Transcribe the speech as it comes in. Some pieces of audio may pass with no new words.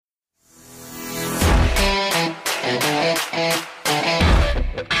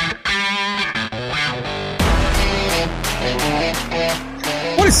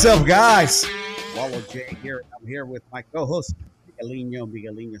What's up, guys? Wallow J here. I'm here with my co-host, Miguelino.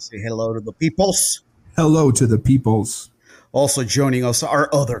 Miguelino, say hello to the peoples. Hello to the peoples. Also joining us, our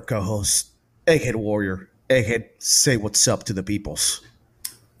other co-host, Egghead Warrior. Egghead, say what's up to the peoples.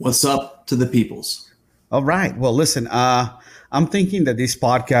 What's up to the peoples? All right. Well, listen, I'm thinking that this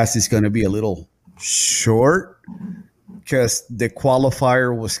podcast is going to be a little short because the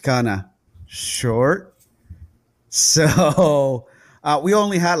qualifier was kind of short. So we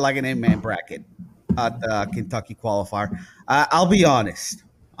only had like an 8-man bracket at the Kentucky qualifier. I'll be honest.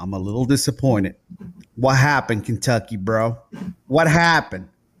 I'm a little disappointed. What happened, Kentucky, bro? What happened?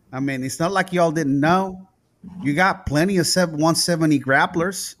 I mean, it's not like y'all didn't know. You got plenty of 170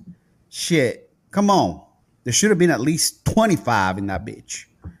 grapplers. Shit. Come on. There should have been at least 25 in that bitch.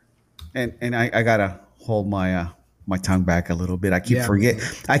 And I got to hold my tongue back a little bit. I keep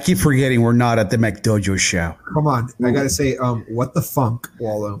forgetting we're not at the McDojo show. Come on. I got to say, what the funk,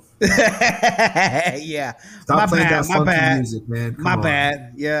 Wallow? Yeah. Stop playing that funky music, man. My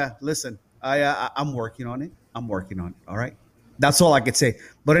bad. Yeah. Listen, I'm working on it. All right. That's all I could say.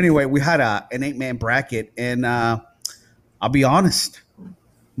 But anyway, we had an 8-man bracket, and I'll be honest.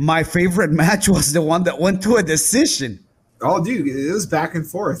 My favorite match was the one that went to a decision. Oh, dude, it was back and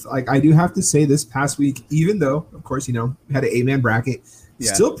forth. Like, I do have to say this past week, even though, of course, we had an 8-man bracket,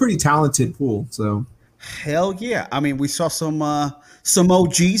 still pretty talented pool. So, hell yeah. I mean, we saw some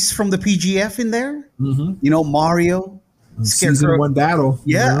OGs from the PGF in there. Mm-hmm. Mario. Season 1 battle.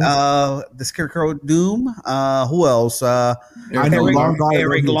 Yeah. The Scarecrow Doom. Who else?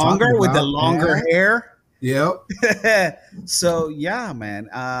 Eric Longer with the longer hair. Yep. So, yeah, man.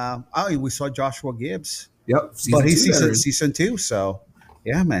 We saw Joshua Gibbs. Yep. But he's season 2. So,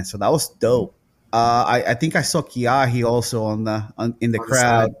 yeah, man. So that was dope. I think I saw Kiahi also in the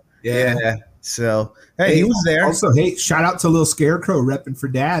crowd. Yeah. So, hey, he was there. Also, hey, shout out to Little Scarecrow repping for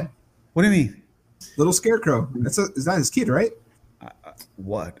Dad. What do you mean? Little Scarecrow. Is that his kid, right?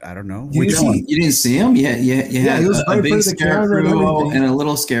 What? I don't know. You didn't see him? Yeah. You had a big scarecrow and a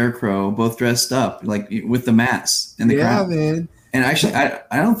little scarecrow, both dressed up, like with the masks in the crowd. Yeah, man. And actually,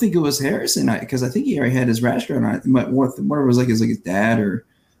 I don't think it was Harrison because I think he already had his rash guard on. Whatever was like his dad or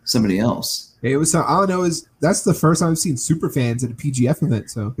somebody else. Hey, it was. I don't know. That's the first time I've seen super fans at a PGF event.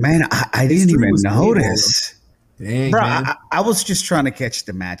 So man, I didn't even notice. Dang, bro, man. I was just trying to catch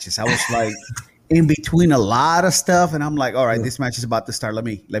the matches. I was like in between a lot of stuff, and I'm like, all right, this match is about to start. Let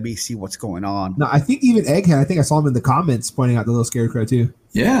me see what's going on. No, I think even Egghead. I think I saw him in the comments pointing out the Little Scarecrow too.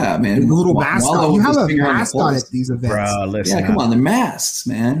 Yeah, man. The little mascot. You have a mascot at these events. Bro, listen, yeah, come on. They're masks,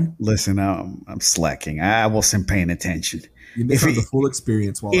 man. Listen, I'm slacking. I wasn't paying attention. You missed out the full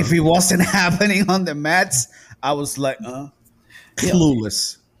experience. Wallow. If it wasn't happening on the mats, I was like,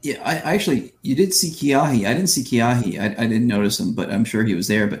 clueless. Yeah, I actually, you did see Kiahi. I didn't see Kiahi. I didn't notice him, but I'm sure he was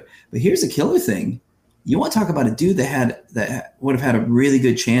there. But here's the killer thing. You want to talk about a dude that would have had a really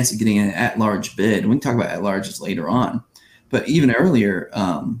good chance of getting an at-large bid. We can talk about at-larges later on. But even earlier,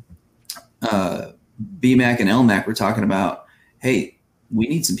 BMac and LMac were talking about, hey, we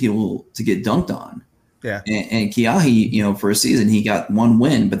need some people to get dunked on. Yeah. And Kiahi, for a season, he got one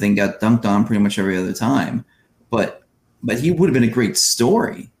win, but then got dunked on pretty much every other time. But he would have been a great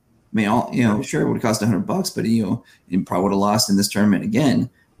story. I mean, sure, it would have cost $100, but he probably would have lost in this tournament again.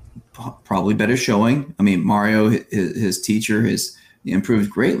 Probably better showing. I mean, Mario, his teacher, has improved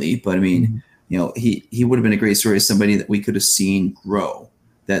greatly, but I mean, he would have been a great story as somebody that we could have seen grow.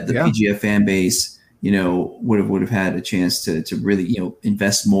 That the PGF fan base, would have had a chance to really,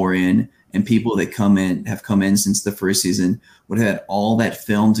 invest more in, and people that have come in since the first season would have had all that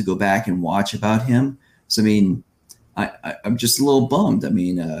film to go back and watch about him. So I mean, I'm just a little bummed. I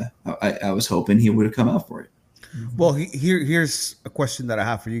mean, I was hoping he would have come out for it. Well, here's a question that I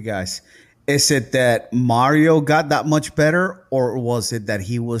have for you guys. Is it that Mario got that much better, or was it that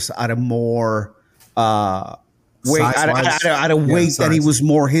he was at a more weight that he was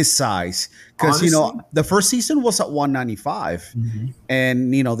more his size? Because the first season was at 195,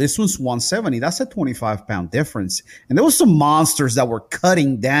 and this one's 170. That's a 25-pound difference, and there was some monsters that were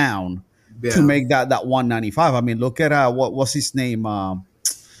cutting down to make that 195. I mean, look at what's his name? Matt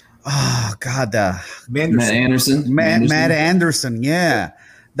Anderson. Matt Anderson. Yeah,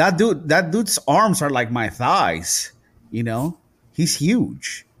 that dude's arms are like my thighs. He's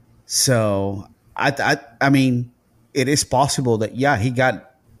huge. So I mean, it is possible that he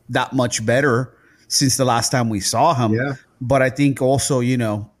got that much better since the last time we saw him. Yeah. But I think also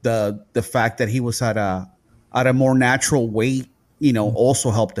the fact that he was at a more natural weight, also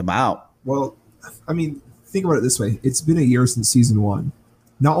helped him out. Well, I mean, think about it this way. It's been a year since season 1.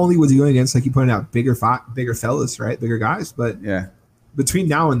 Not only was he going against, like you pointed out, bigger fellas, right? Bigger guys, but between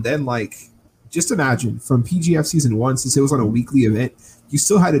now and then, like, just imagine from PGF season 1, since it was on a weekly event, you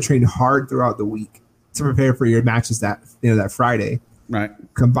still had to train hard throughout the week to prepare for your matches that Friday. Right.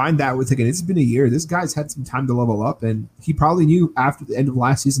 Combine that with, again, it's been a year. This guy's had some time to level up, and he probably knew after the end of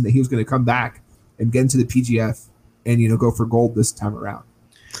last season that he was going to come back and get into the PGF and, go for gold this time around.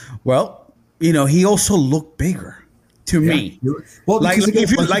 Well, he also looked bigger to me. Well,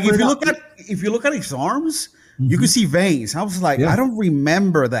 if you look at his arms, you can see veins. I was like, I don't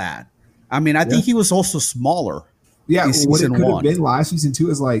remember that. I mean, I think he was also smaller. Yeah, what it could have been last season too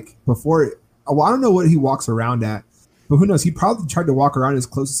is like before. Well, I don't know what he walks around at, but who knows? He probably tried to walk around as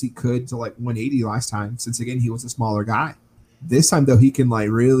close as he could to like 180 last time, since again he was a smaller guy. This time though, he can like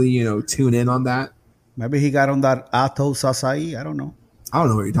really tune in on that. Maybe he got on that Atos Acai. I don't know. I don't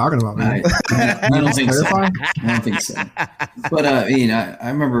know what you're talking about, man. I don't think so. I don't think so. But I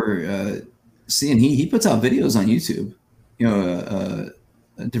remember seeing he puts out videos on YouTube.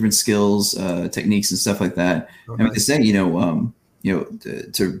 Different skills, techniques, and stuff like that. Oh, and they say, to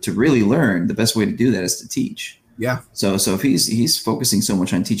really learn, the best way to do that is to teach. Yeah. So if he's focusing so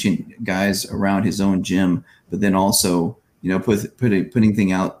much on teaching guys around his own gym, but then also putting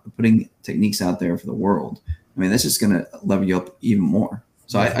techniques out there for the world. I mean, that's just going to level you up even more.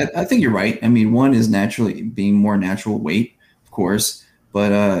 So I think you're right. I mean, one is naturally being more natural weight, of course,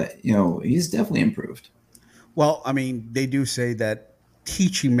 but he's definitely improved. Well, I mean, they do say that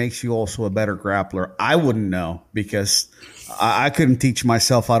teaching makes you also a better grappler. I wouldn't know because I couldn't teach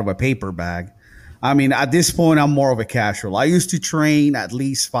myself out of a paper bag. I mean, at this point, I'm more of a casual. I used to train at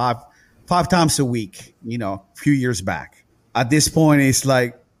least five times a week, a few years back. At this point, it's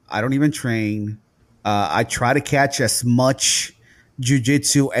like I don't even train. I try to catch as much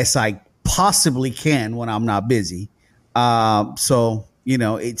jiu-jitsu as I possibly can when I'm not busy. So,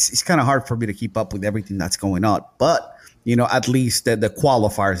 it's kind of hard for me to keep up with everything that's going on. But at least the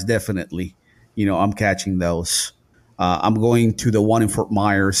qualifiers, definitely, I'm catching those. I'm going to the one in Fort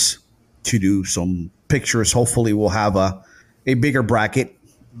Myers to do some pictures. Hopefully we'll have a bigger bracket.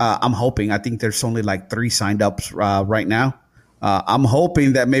 I'm hoping. I think there's only like 3 signed ups right now. I'm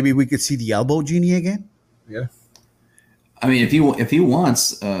hoping that maybe we could see the elbow genie again. Yeah. I mean, if he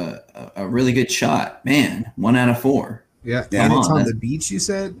wants a really good shot, man, 1 out of 4. Yeah. And it's on the beach, you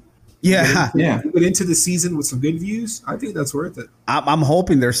said? Yeah. Get into the season with some good views. I think that's worth it. I'm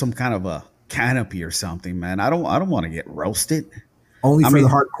hoping there's some kind of a canopy or something, man. I don't want to get roasted. Only for the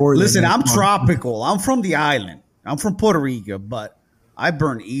hardcore. Listen, I'm tropical. I'm from the island. I'm from Puerto Rico, but I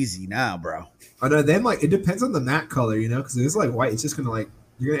burn easy now, bro. Then it depends on the mat color, because if it's like white, it's just gonna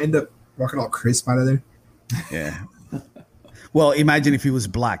you're gonna end up walking all crisp out of there. Yeah. Well, imagine if he was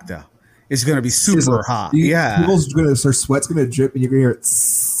black though. It's gonna be super hot. Their sweat's gonna drip, and you're gonna hear it.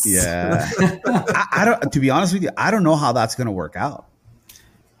 Yeah. I don't. To be honest with you, I don't know how that's gonna work out.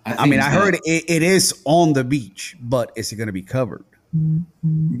 I heard it is on the beach, but is it gonna be covered?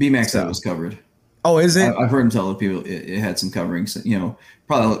 BMac said it was covered. Oh, is it? I've heard him tell people it had some coverings.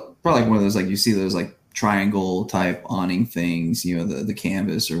 Probably like one of those, like you see those like triangle type awning things. The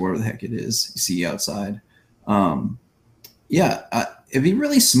canvas or whatever the heck it is you see outside. It'd be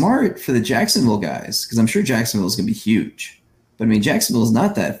really smart for the Jacksonville guys because I'm sure Jacksonville is going to be huge. But I mean, Jacksonville is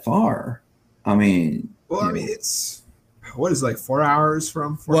not that far. I mean, it's what is it, like 4 hours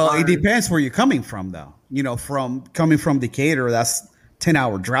from? It depends where you're coming from, though. Coming from Decatur, that's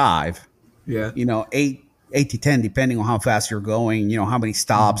 10-hour drive. Yeah. 8 to 10, depending on how fast you're going. How many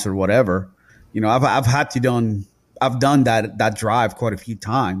stops or whatever. I've done that drive quite a few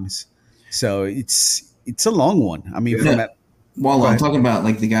times, so it's a long one. I mean, Well, I'm talking about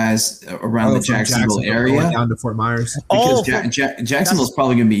like the guys around the Jacksonville area down to Fort Myers because Jacksonville is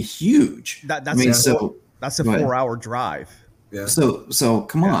probably going to be huge. That's a 4-hour drive. Yeah. So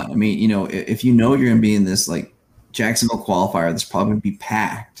come on. I mean, if you're going to be in this like Jacksonville qualifier, that's probably going to be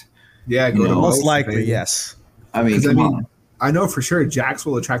packed. Yeah, most likely, yes. I mean, come on. I know for sure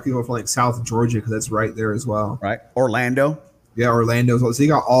Jacksonville will attract people from like South Georgia because that's right there as well. Right, Orlando. Yeah, Orlando as well. So you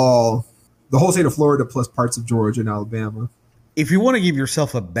got the whole state of Florida plus parts of Georgia and Alabama. If you want to give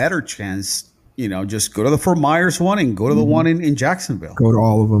yourself a better chance, just go to the Fort Myers one and go to the one in Jacksonville. Go to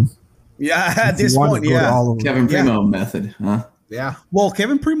all of them. Yeah, at this point, yeah. Kevin Primo method, huh? Yeah. Well,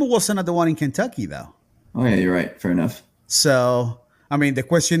 Kevin Primo wasn't at the one in Kentucky, though. Oh, yeah, you're right. Fair enough. So, I mean, the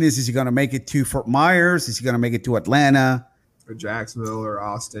question is he going to make it to Fort Myers? Is he going to make it to Atlanta? Or Jacksonville or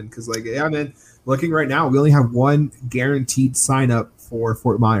Austin? Because, looking right now, we only have one guaranteed sign-up for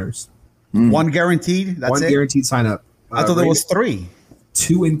Fort Myers. One guaranteed? That's one guaranteed sign-up. I thought there was 3.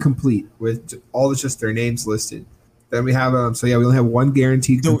 2 incomplete with all just their names listed. Then we have we only have one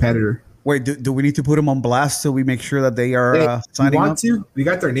guaranteed competitor. Wait, do we need to put them on blast so we make sure that they are signing up? We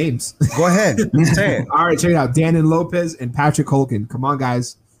got their names. Go ahead. Say it. All right, check it out. Dannon Lopez and Patrick Holken. Come on,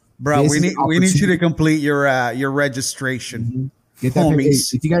 guys. Bro, we need you to complete your registration. Mm-hmm. Get that. Hey,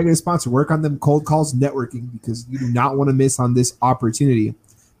 if you got to get a sponsor, work on them cold calls networking, because you do not want to miss on this opportunity.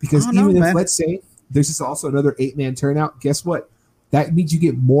 Because let's say there's just also another 8-man turnout, guess what? That means you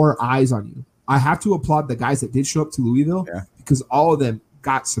get more eyes on you. I have to applaud the guys that did show up to Louisville, because all of them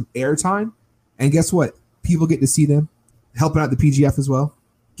got some airtime. And guess what? People get to see them helping out the PGF as well.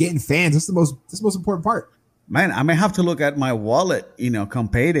 Getting fans. That's the most important part. Man, I may have to look at my wallet, come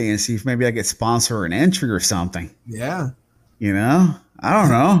payday, and see if maybe I get sponsor an entry or something. Yeah. I don't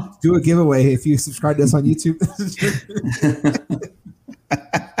know. Do a giveaway if you subscribe to us on YouTube.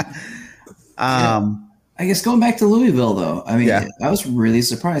 I guess going back to Louisville, though, I mean, I was really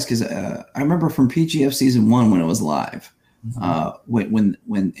surprised because I remember from PGF season 1 when it was live, when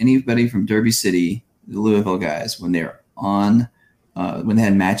anybody from Derby City, the Louisville guys, when they're on, when they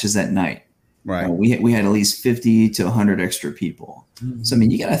had matches that night, right? We had at least 50 to 100 extra people. Mm-hmm. So I mean,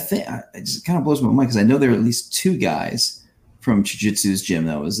 you got to think. It just kind of blows my mind because I know there are at least 2 guys from Jiu-Jitsu's gym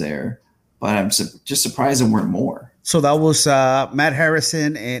that was there, but I'm just surprised there weren't more. So that was Matt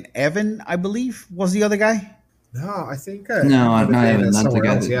Harrison and Evan, I believe, was the other guy. No, I think not Evan. Not the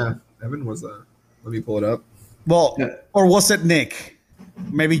guy. Yeah, Evan was. Let me pull it up. Well, or was it Nick?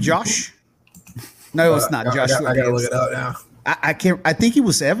 Maybe Josh? No, it's not Josh. I gotta look it up now. I can't. I think he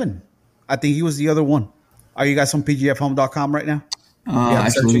was Evan. I think he was the other one. Are you guys on PGFhome.com right now?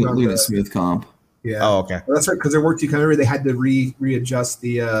 Actually, look at Smooth Comp. Yeah. Oh, okay. Well, that's right, because it worked. You kind of they had to readjust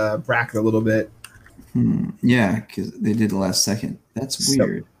the bracket a little bit. Yeah, because they did the last second. That's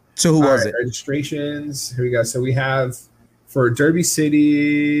weird. So who was it? Registrations. Here we go. So we have for Derby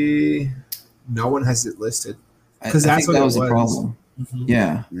City. No one has it listed because that's what that was the problem. Mm-hmm.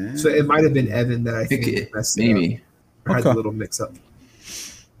 Yeah. So it might have been Evan that I think messed maybe it up. Had a little mix up.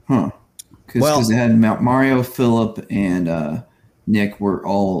 Huh. Because they had Mario, Phillip, and Nick were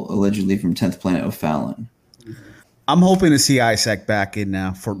all allegedly from 10th Planet O'Fallon. I'm hoping to see Isaac back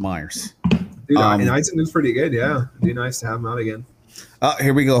in Fort Myers. Dude, and Isaac was pretty good, yeah. It'd be nice to have him out again.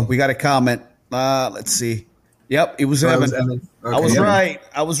 Here we go. We got a comment. Let's see. Yep, it was Evan. Okay,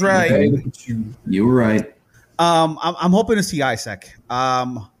 I was right. Okay. You were right. I'm hoping to see Isaac.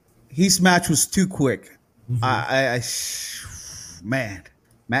 His match was too quick. Mm-hmm. Man,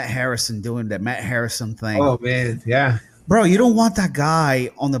 Matt Harrison doing that Matt Harrison thing. Oh man, yeah. Bro, you don't want that guy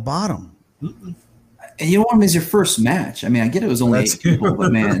on the bottom. Mm-mm. And you don't want him as your first match. I mean, I get it was only 8 people,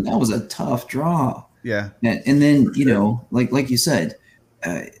 but man, that was a tough draw. Yeah. And then, like you said,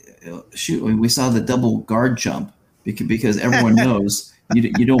 we saw the double guard jump because everyone knows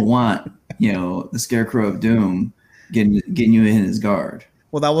you don't want, the Scarecrow of Doom getting you in his guard.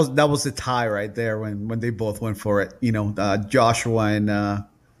 Well, that was the tie right there when they both went for it. Joshua and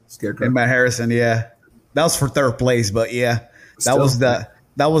Scarecrow and Matt Harrison. Yeah, that was for third place, but yeah, that was the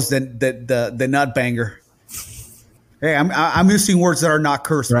nut banger. Hey, I'm using words that are not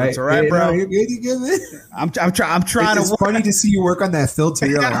curse words, all right, bro? No, you're good, man. I'm trying to. It's funny to see you work on that filter.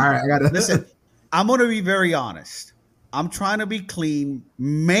 You're like, all right, I gotta listen. I'm gonna be very honest. I'm trying to be clean,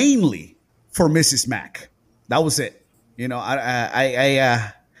 mainly for Mrs. Mac. That was it. I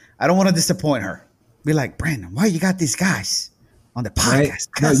don't want to disappoint her. Be like, Brandon, why you got these guys on the podcast?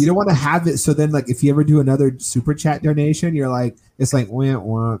 Right? No, you don't want to have it. So then, like, if you ever do another super chat donation, you're like, it's like,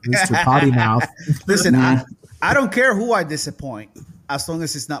 Mr. Potty Mouth. Listen, I don't care who I disappoint as long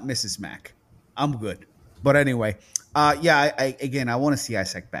as it's not Mrs. Mac. I'm good. But anyway, I want to see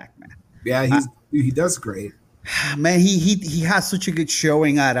Isaac back, man. Yeah, he does great. Man, he has such a good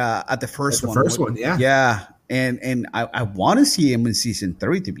showing at the first one. The first one, yeah. Yeah. And I want to see him in season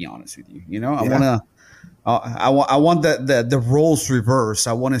 3, to be honest with you. I want the roles reversed.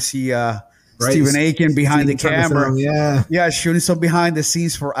 I want to see Stephen Aiken behind the camera. Shooting some behind the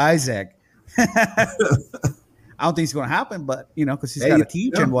scenes for Isaac. I don't think it's going to happen, but because he's got to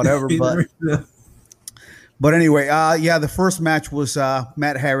teach and whatever. But anyway, the first match was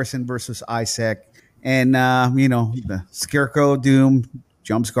Matt Harrison versus Isaac, and the Scarecrow Doom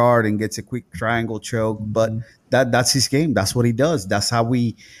jumps guard and gets a quick triangle choke, but that's his game. That's what he does. That's how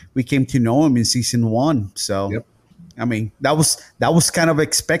we came to know him in season 1. So, I mean, that was kind of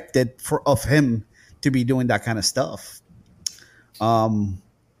expected of him to be doing that kind of stuff.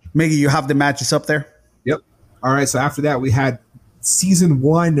 Miggy, you have the matches up there? Yep. All right. So after that, we had season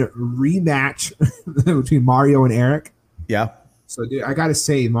 1 rematch between Mario and Eric. Yeah. So, dude, I gotta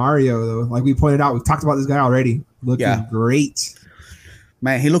say, Mario, though, like we pointed out, we've talked about this guy already, looking great.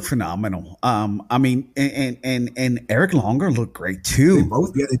 Man, he looked phenomenal. I mean, and Eric Longer looked great too.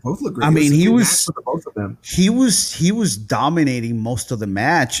 They both look great. I mean, both of them. He was dominating most of the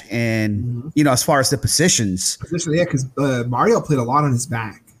match, and as far as the positions, because Mario played a lot on his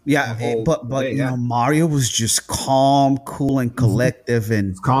back. Yeah, but Mario was just calm, cool, and collective,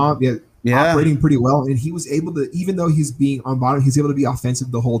 and calm. Operating pretty well, and he was able to, even though he's being on bottom, he's able to be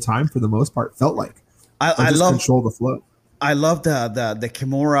offensive the whole time for the most part. Felt like I love control the flow. I love the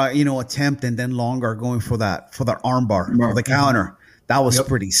Kimura, attempt, and then Longer going for that armbar for the counter. That was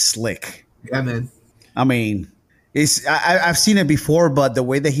pretty slick. Yeah, man. I mean, I've seen it before, but the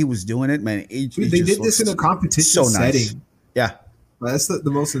way that he was doing it, man, they did this in a competition setting. Nice. Yeah. Well, that's the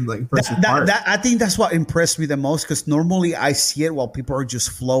most impressive part. I think that's what impressed me the most, because normally I see it while people are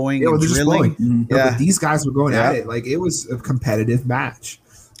just flowing and just drilling. Flowing. Yeah, but these guys were going at it like it was a competitive match.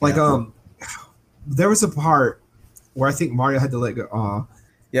 There was a part where I think Mario had to let go.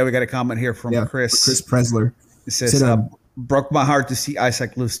 Yeah, we got a comment here from Chris Presler. It says, broke my heart to see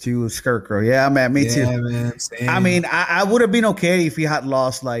Isaac lose to Scarecrow. Yeah, man, me too. Man, I mean, I would have been okay if he had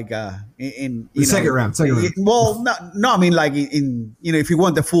lost in the second round. Well, no, I mean if he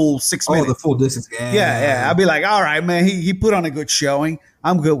won the full 6 minutes. Oh, the full distance. Yeah. I'd be like, all right, man, he put on a good showing.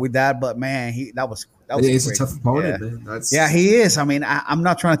 I'm good with that, but man, that was he's a tough opponent, man. He is. I mean, I'm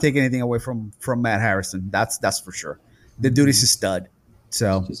not trying to take anything away from Matt Harrison. That's for sure. The dude is a stud.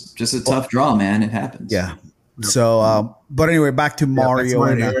 So just a tough draw, man. It happens. Yeah. So, but anyway, back to Mario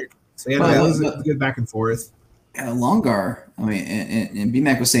and Eric. So it was a good back and forth. Longar, I mean, and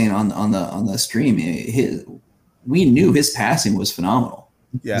BMac was saying on the stream, we knew his passing was phenomenal.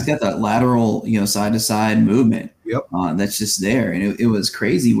 Yeah, he's got that lateral, side to side movement. Yep, that's just there, and it was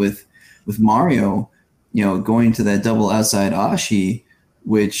crazy with Mario, going to that double outside ashi,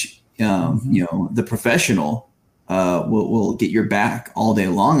 which the professional will get your back all day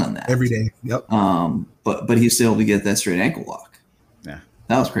long on that every day. Yep. But he's still able to get that straight ankle lock. Yeah,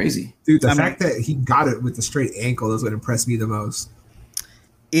 that was crazy, dude. The fact that he got it with the straight ankle is what impressed me the most.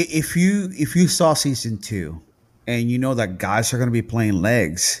 If you saw season 2, and you know that guys are going to be playing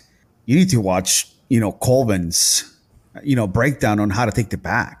legs, you need to watch Colvin's breakdown on how to take the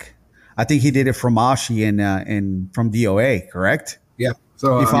back. I think he did it from Ashi and from DOA, correct? Yeah.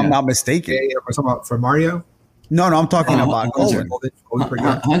 So if I'm not mistaken, we're talking about for Mario. No, I'm talking about Colvin.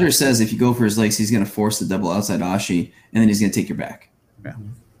 Hunter says if you go for his legs, he's going to force the double outside ashi, and then he's going to take your back. Yeah,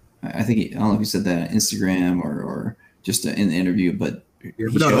 I think I don't know if he said that on Instagram or just in the interview, but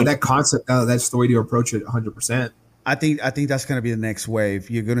that concept, that's the way to approach it. 100%. I think that's going to be the next wave.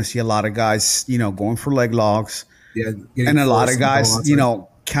 You're going to see a lot of guys, going for leg locks, and a lot of guys,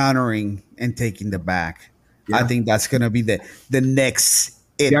 countering and taking the back. Yeah. I think that's going to be the next.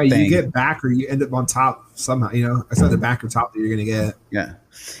 You get back or you end up on top somehow. It's not the back or top that you're going to get. Yeah.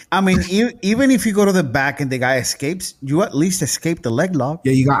 I mean, even if you go to the back and the guy escapes, you at least escape the leg lock.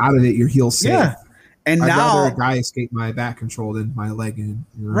 Yeah, you got out of it. Your heel's safe. Yeah. And I'd now rather a guy escape my back control than my leg in.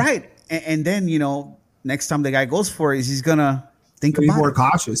 Right. And then, next time the guy goes for it, he's going to think about it. Be more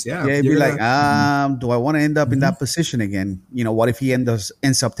cautious. Yeah. Yeah. Be like, do I want to end up in that position again? What if he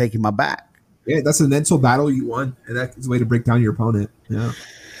ends up taking my back? Yeah, that's a mental battle you won, and that's a way to break down your opponent. Yeah.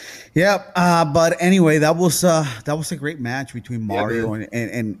 Yeah, but anyway, that was a great match between Mario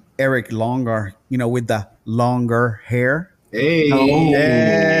and Eric Longer, with the longer hair. Hey.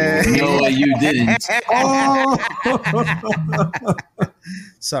 No, you didn't.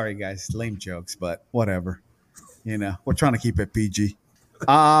 Sorry, guys. Lame jokes, but whatever. We're trying to keep it PG.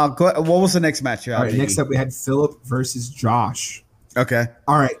 What was the next match? All right, next up we had Philip versus Josh. Okay.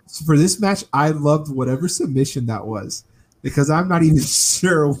 All right. So for this match, I loved whatever submission that was because I'm not even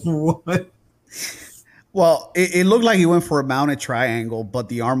sure what. Well, it looked like he went for a mounted triangle, but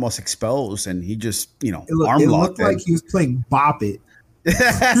the arm was exposed, and he just, arm locked. It looked like he was playing Bop It.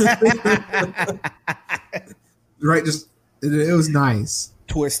 Right? Just it was nice.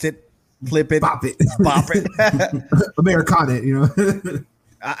 Twist it, flip it, Bop It, Bop it, Americana it.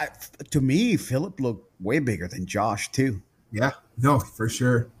 To me, Philip looked way bigger than Josh too. Yeah, no, for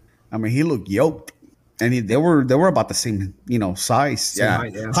sure. I mean, he looked yoked, and they were about the same, size,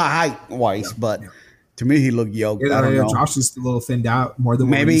 height wise, but to me, he looked yoked. I don't know. Josh is a little thinned out more than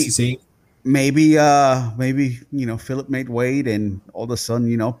what we used to see. Maybe, Philip made weight, and all of a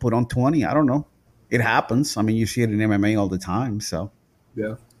sudden, put on 20. I don't know. It happens. I mean, you see it in MMA all the time. So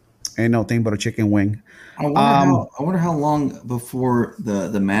yeah, ain't no thing but a chicken wing. I wonder how long before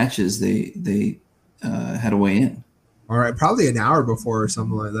the matches they had to weigh in. All right, probably an hour before or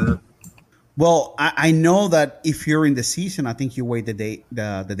something like that. Well, I know that if you're in the season, I think you wait the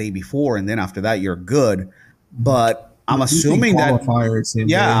day before, and then after that you're good. But I'm assuming that same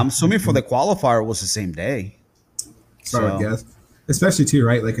day. I'm assuming for the qualifier it was the same day. So I guess, especially too,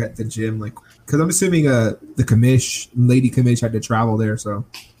 right? Like at the gym, like because I'm assuming the lady commish had to travel there, so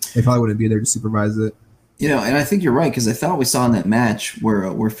they probably wouldn't be there to supervise it. And I think you're right because I thought we saw in that match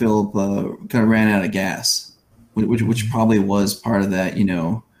where Philip kind of ran out of gas, which probably was part of that.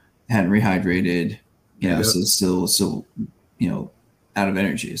 Hadn't rehydrated. So still out of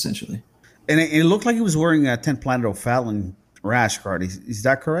energy essentially. And it looked like he was wearing a 10 Planet O'Fallon rash guard. Is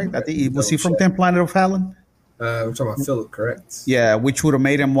that correct? I think was he from 10 Planet O'Fallon? We're talking about Philip, correct? Yeah, which would have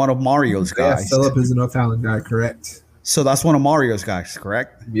made him one of Mario's guys. Yeah, Philip is an O'Fallon guy, correct? So that's one of Mario's guys,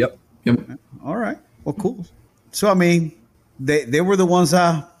 correct? Yep. All right. Well, cool. So I mean, they were the ones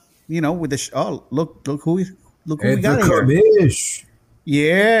with the look who we got here. Commish.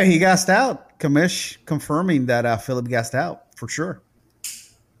 Yeah, he gassed out. Commish confirming that Philip gassed out for sure.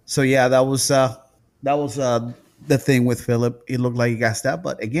 So yeah, that was the thing with Philip. He looked like he gassed out,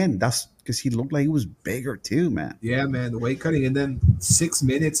 but again, that's because he looked like he was bigger too, man. Yeah, man, the weight cutting, and then 6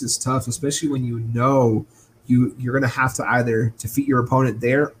 minutes is tough, especially when you're gonna have to either defeat your opponent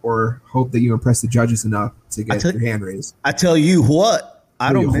there or hope that you impress the judges enough to get your hand raised. I tell you what,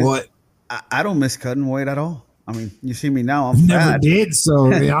 I don't miss cutting weight at all. I mean, you see me now. I'm never fat. did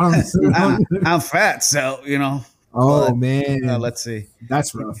so. I'm fat, so Oh but, man, let's see.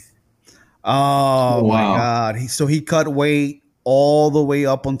 That's rough. Oh wow. My God! He cut weight all the way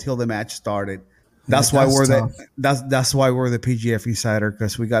up until the match started. That's why we're that's why we're the PGF Insider,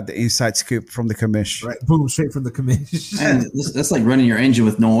 because we got the inside scoop from the commish. Right, boom, straight from the commish. Man, that's like running your engine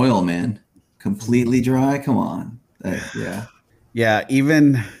with no oil, man. Completely dry. Come on. Yeah.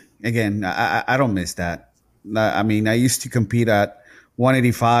 Even again, I don't miss that. I mean, I used to compete at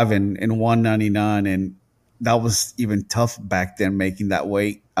 185 and 199, and that was even tough back then, making that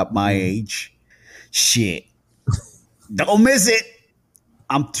weight at my age. Shit. Don't miss it.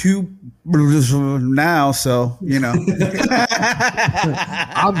 I'm too now, so I'm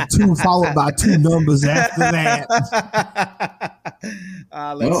 2 followed by 2 numbers after that.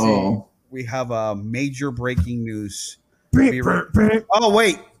 Let's see. We have a major breaking news. Oh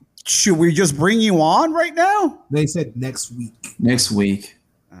wait, should we just bring you on right now? They said next week. Next week.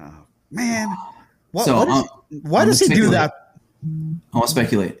 Oh man. Why does he do that? I want to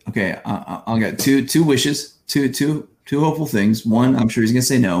speculate. Okay, I'll get two wishes, two hopeful things. One, I'm sure he's gonna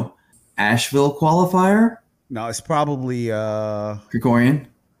say no. Asheville qualifier? No, it's probably Krikorian.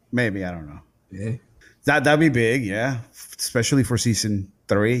 Maybe, I don't know. Yeah, that'd be big, yeah, especially for season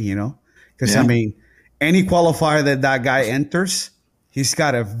 3. Because I mean, any qualifier that guy enters, he's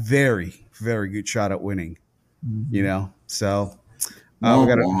got a very, very good shot at winning. So.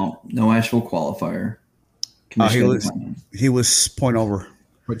 No Asheville qualifier. He was point over.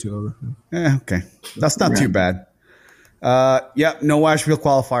 0.2 over. Yeah, okay. That's not too bad. No Asheville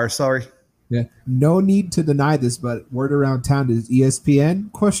qualifier. Sorry. Yeah. No need to deny this, but word around town is ESPN ?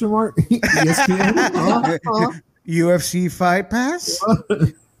 ESPN. UFC Fight Pass.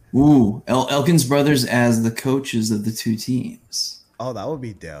 Ooh, Elkins brothers as the coaches of the 2 teams. Oh, that would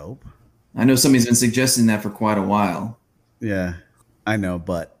be dope. I know somebody's been suggesting that for quite a while. Yeah. I know,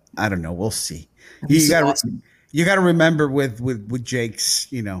 but I don't know. We'll see. You got to remember with Jake's,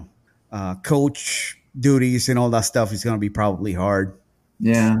 coach duties and all that stuff is going to be probably hard.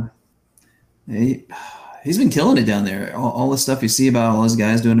 Yeah, he's been killing it down there. All the stuff you see about all those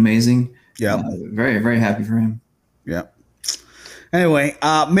guys doing amazing. Yeah, very, very happy for him. Yeah. Anyway,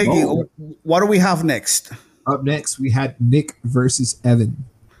 Mickey, what do we have next? Up next, we had Nick versus Evan.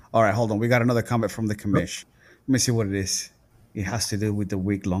 All right, hold on. We got another comment from the commish. Let me see what it is. It has to do with the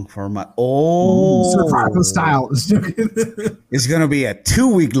week-long format. Survival style. It's going to be a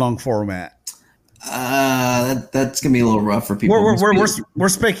 2-week-long format. That's gonna be a little rough for people. We're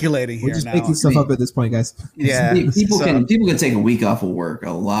speculating here. We're just making stuff up at this point, guys. Yeah, people can take a week off of work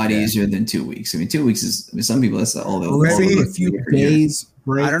a lot easier than 2 weeks. I mean, 2 weeks is some people that's all they'll maybe a few days.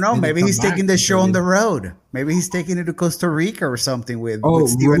 Break, I don't know. Maybe he's taking the show on the road. Maybe he's taking it to Costa Rica or something with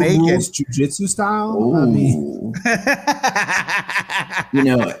Stephen Aiken. Jiu-jitsu style. I mean,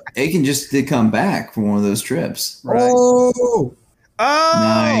 Aiken just did come back from one of those trips. Right. Oh,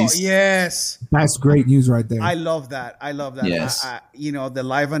 nice. Yes. That's great news right there. I love that. Yes. The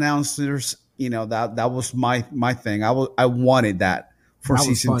live announcers, that was my thing. I wanted that for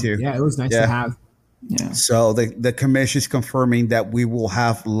season 2. Yeah, it was nice to have. Yeah. So the commission is confirming that we will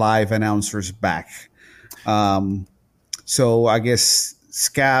have live announcers back. So I guess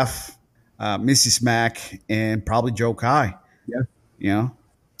Scaff, Mrs. Mac, and probably Joe Kai. Yeah.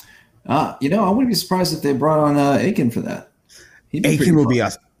 I wouldn't be surprised if they brought on Aiken for that. Aiken would be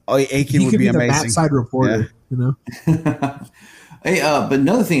awesome. Aiken would be amazing. The backside reporter. you know. Hey, but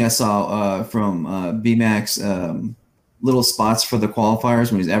another thing I saw from BMac's little spots for the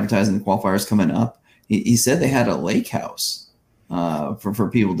qualifiers when he's advertising the qualifiers coming up, he said they had a lake house for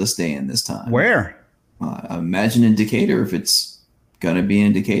people to stay in this time. Where? Imagine in Decatur if it's gonna be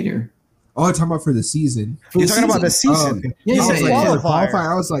in Decatur. Oh, you're talking about for the season. You're talking about the season. Oh, okay. Yeah, I was like, qualifier.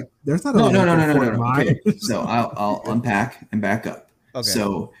 qualifier. I was like, there's not a No. Okay. So I'll unpack and back up. Okay.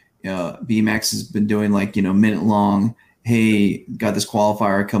 So BMac has been doing like minute long. Hey, got this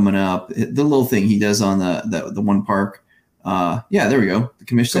qualifier coming up. The little thing he does on the one park. Yeah, there we go. The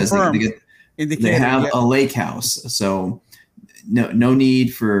commission says they have a lake house. So no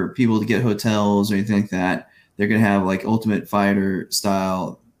need for people to get hotels or anything like that. They're gonna have like Ultimate Fighter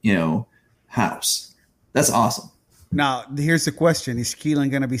style, house. That's awesome. Now, here's the question: is Keelan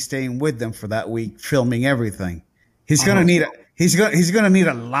going to be staying with them for that week, filming everything? He's going to need he's going to need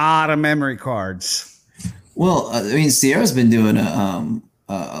a lot of memory cards. Well, I mean, Sierra's been doing a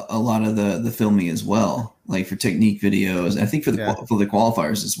lot of the filming as well, like for technique videos. I think for the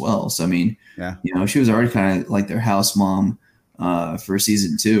qualifiers as well. So I mean, she was already kind of like their house mom for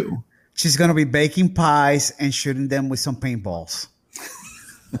season 2. She's going to be baking pies and shooting them with some paintballs.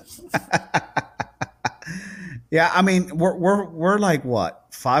 Yeah, I mean, we're like what,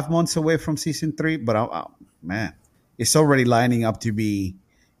 5 months away from season 3, but man, it's already lining up to be,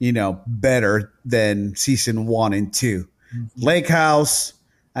 better than season 1 and 2. Mm-hmm. Lake House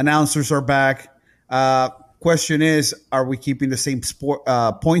announcers are back. Question is, are we keeping the same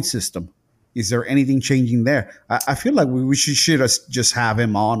point system? Is there anything changing there? I feel like we should just have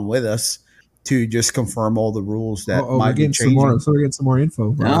him on with us to just confirm all the rules that might be changing. We're getting some more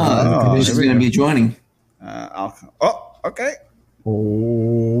info. She's going to be joining. Okay.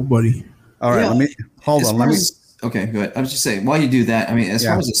 Oh, buddy. All right, hold on. Okay, good. I was just saying, while you do that, I mean, as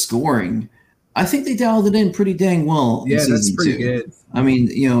far as the scoring, I think they dialed it in pretty dang well. Yeah, that's pretty good. I mean,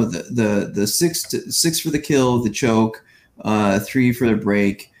 the 6 for the kill, the choke, 3 for the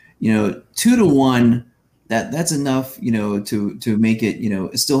break, 2-1. That's enough, to make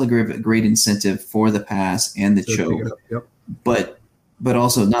it, still a great incentive for the pass and the choke, but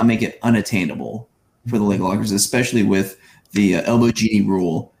also not make it unattainable for the leg lockers, especially with the elbow genie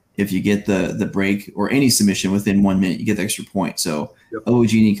rule. If you get the break or any submission within 1 minute, you get the extra point. So elbow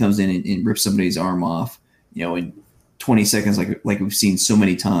genie comes in and rips somebody's arm off, in 20 seconds, like we've seen so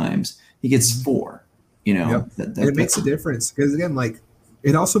many times. He gets 4. It makes a difference because again,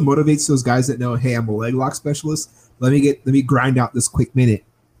 it also motivates those guys that know, hey, I'm a leg lock specialist. Let me grind out this quick minute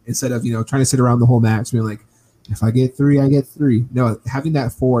instead of trying to sit around the whole match being like, if I get 3, I get 3. No, having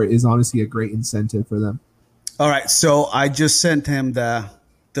that 4 is honestly a great incentive for them. All right, so I just sent him the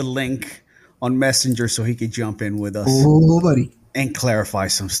link on Messenger so he could jump in with us. Oh, buddy, and clarify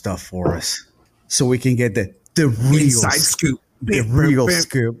some stuff for us, so we can get the real inside scoop, the real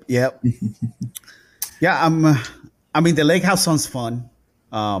scoop. Yep. Yeah, I mean, the lake house sounds fun.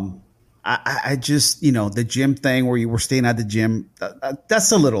 I just, the gym thing where you were staying at the gym,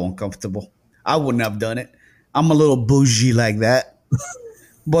 that's a little uncomfortable. I wouldn't have done it. I'm a little bougie like that.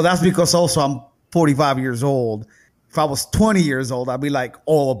 But that's because also I'm 45 years old. If I was 20 years old, I'd be like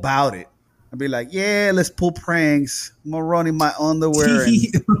all about it. I'd be like, yeah, let's pull pranks. I'm gonna run in my underwear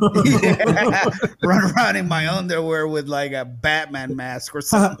and run around in my underwear with like a Batman mask or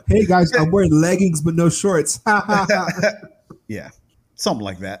something. Hey guys, I'm wearing leggings but no shorts. Yeah, something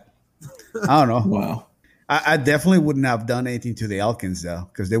like that. I don't know. Wow. I definitely wouldn't have done anything to the Elkins though,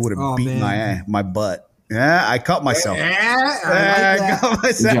 because they would have beat my butt. Yeah, I caught myself. I caught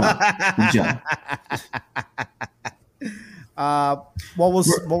myself. Good job. What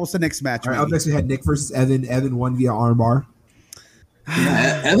was the next match? All right, up next we had Nick versus Evan. Evan won via armbar.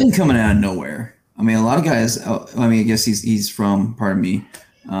 Yeah, Evan coming out of nowhere. I mean, a lot of guys. I guess he's from. Pardon me,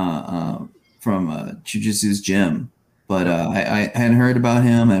 from Jiu-Jitsu's gym. But I hadn't heard about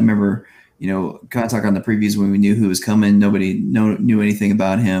him. I remember, kind of talking on the previews when we knew who was coming. Nobody knew anything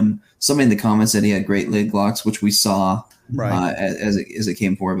about him. Somebody in the comments said he had great leg locks, which we saw as it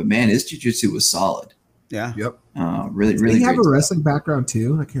came forward. But man, his jiu-jitsu was solid. Yeah. Yep. Really. Did he have great a wrestling background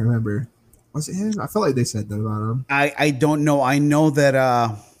too? I can't remember. Was it him? I felt like they said that about him. I don't know. I know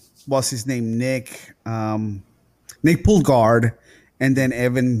that what's his name? Nick pulled guard, and then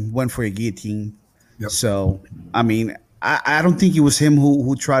Evan went for a guillotine. Yep. So I mean, I don't think it was him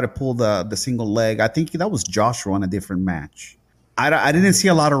who tried to pull the single leg. I think that was Joshua on a different match. I didn't see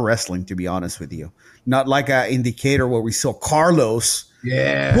a lot of wrestling, to be honest with you. Not like an indicator where we saw Carlos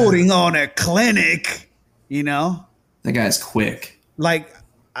putting on a clinic, That guy's quick. Like,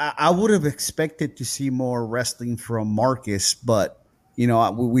 I would have expected to see more wrestling from Marcus, but,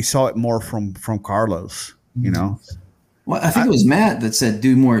 we saw it more from Carlos. you know. Well, I think it was Matt that said,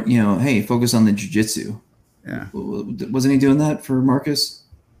 do more, hey, focus on the jiu-jitsu. Yeah. Wasn't he doing that for Marcus?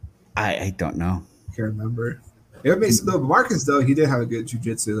 I don't know. I can't remember. It makes though. Marcus though, he did have a good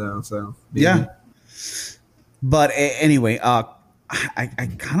jiu-jitsu though. So maybe. Yeah. But anyway, I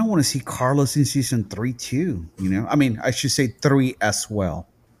kind of want to see Carlos in season 3 too. I mean, I should say 3 as well.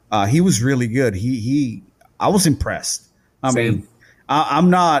 He was really good. I was impressed. I mean, I'm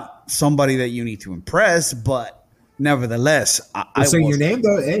not somebody that you need to impress, but nevertheless, I saying your name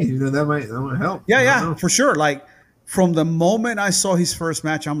though. Hey, that might help. Yeah, for sure. Like from the moment I saw his first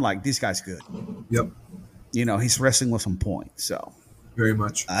match, I'm like, this guy's good. Yep. His wrestling was on point. So very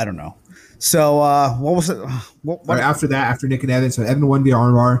much. I don't know. So what was it? Right, after that, after Nick and Evan, so Evan won via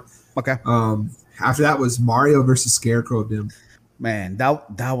armbar. Okay. After that was Mario versus Scarecrow. Man,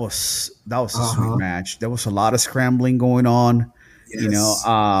 that was a sweet match. There was a lot of scrambling going on. Yes.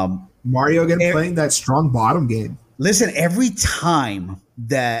 Mario again playing that strong bottom game. Listen, every time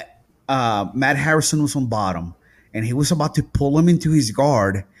that Matt Harrison was on bottom and he was about to pull him into his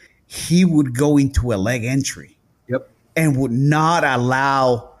guard, he would go into a leg entry. Yep. And would not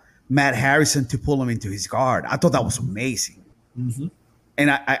allow Matt Harrison to pull him into his guard. I thought that was amazing. Mm-hmm.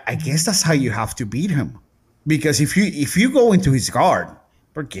 And I guess that's how you have to beat him. Because if you go into his guard,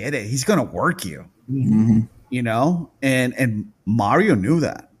 forget it. He's gonna work you. Mm-hmm. And Mario knew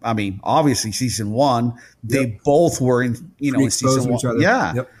that. I mean, obviously season 1, they both were in season 1.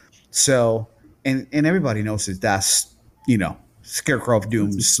 Yeah. Yep. So and everybody knows that's Scarecrow of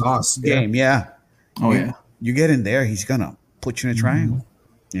Doom's game. Yeah. Oh yeah. You get in there, he's gonna put you in a triangle.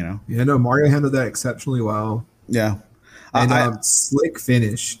 Yeah, no, Mario handled that exceptionally well. Yeah. And slick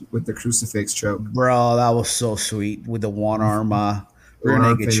finish with the crucifix choke. Bro, that was so sweet with the one arm rear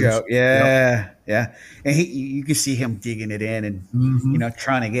naked choke. Yeah. Yep. Yeah. And you can see him digging it in and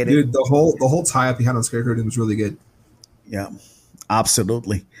trying to get it. Dude, the whole tie up he had on Scarecrow was really good. Yeah.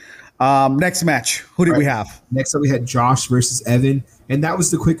 Absolutely. Next match. Who did we have? Next up we had Josh versus Evan, and that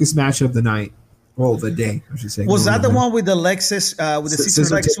was the quickest match of the night. Well, the day, I should say. Was that the one with the Lexus, with the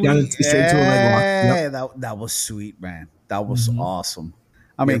scissor leg sweep? Yeah, that was sweet, man. That was awesome.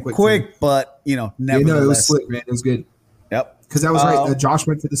 I mean, quick, but nevertheless. Yeah, no, it was slick, man. It was good. Yep. Because that was right. Josh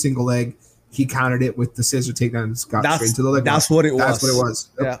went for the single leg. He countered it with the scissor takedown and got straight to the leg. That's what it was. That's what it was.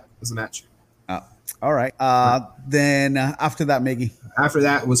 Yep. Yeah. It was a match. All right. Then after that, Miggy. After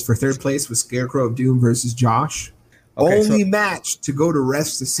that was for third place was Scarecrow of Doom versus Josh. Okay, Only match to go to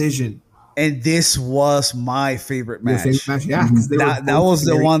ref's decision. And this was my favorite match. Your favorite match? Yeah. That was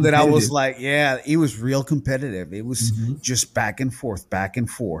the one that I was like, yeah, it was real competitive. It was just back and forth, back and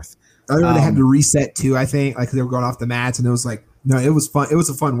forth. I remember they had to reset too, I think, like they were going off the mats, and it was like, no, it was fun. It was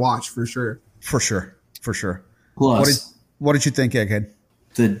a fun watch for sure. For sure. Plus, what did you think, Egghead?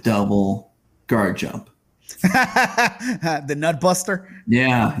 The double guard jump. The nut buster.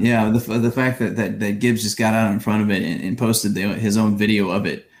 Yeah. The fact that Gibbs just got out in front of it and posted his own video of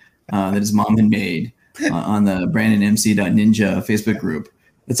it that his mom had made on the BrandonMC.Ninja Facebook group.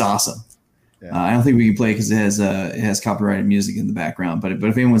 It's awesome. Yeah. I don't think we can play because it has copyrighted music in the background. But if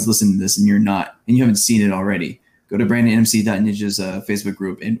anyone's listening to this and you haven't seen it already, go to BrandonMC.Ninja's Facebook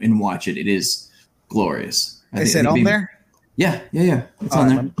group and watch it. It is glorious. Is it on there? Yeah. It's on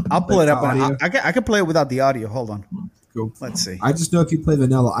there. I'll pull it up. I can play it without the audio. Hold on. Cool. Let's see. I just know if you play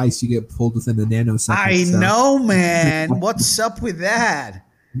Vanilla Ice, you get pulled within a nanosecond. I know, man. What's up with that?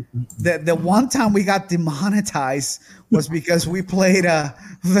 The one time we got demonetized was because we played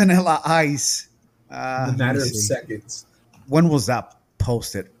Vanilla Ice. In a matter of seconds. When was that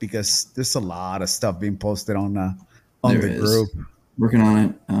posted? Because there's a lot of stuff being posted on the group. Working on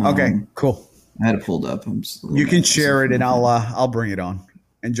it. Okay, cool. I had it pulled up. You can share it, and I'll bring it on.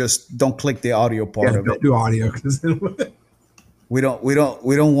 And just don't click the audio part of it. Don't do audio because we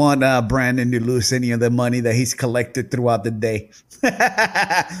don't want Brandon to lose any of the money that he's collected throughout the day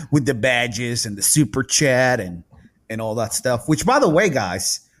with the badges and the super chat and all that stuff. Which, by the way,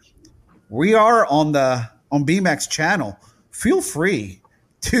 guys, we are on BMac's channel. Feel free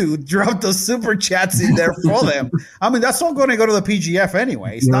to drop those super chats in there for them. I mean, that's all going to go to the PGF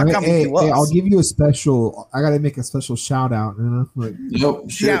anyway. It's not coming to us. Hey, I'll give you a special. I got to make a special shout out. Like, nope.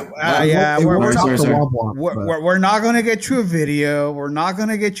 We're not going to get you a video. We're not going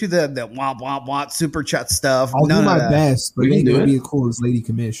to get you the womp womp womp super chat stuff. I'll do my best, but maybe it'll be as cool as Lady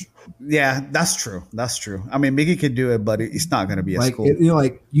Commish. Yeah, that's true. I mean, Mickey could do it, but it's not going to be as cool.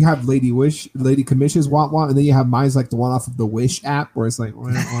 Like you have Lady Commish's womp womp, and then you have mine's like the one off of the Wish app, where it's like.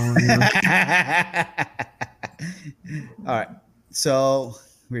 All right, so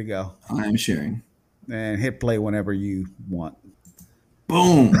here we go. I'm sharing And hit play whenever you want.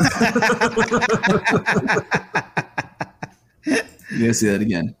 Boom. You gotta see that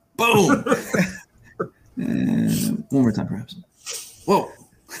again. Boom. And one more time, perhaps. Whoa.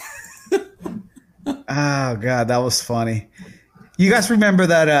 Oh God, that was funny. You guys remember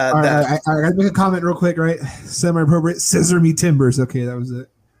that? I gotta make a comment real quick, right? Semi-appropriate. Scissor me timbers. Okay, that was it.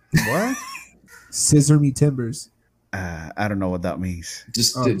 What? Scissor me timbers. I don't know what that means.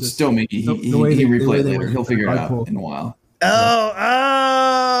 Just don't make it. He replay it later. He'll figure it out in a while.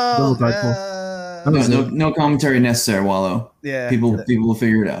 No commentary necessary, Wallow. Yeah. People will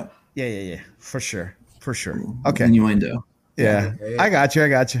figure it out. Yeah. For sure. Okay. Innuendo. Yeah. I got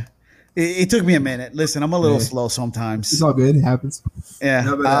you. It took me a minute. Listen, I'm a little slow sometimes. It's all good. It happens. Yeah.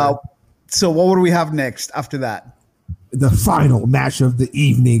 No, but, so what would we have next after that? The final match of the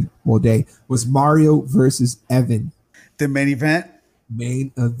evening, day, was Mario versus Evan. The main event?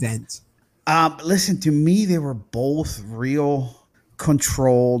 Main event. Listen, to me, they were both real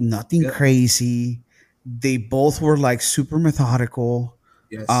controlled, nothing crazy. They both were like super methodical.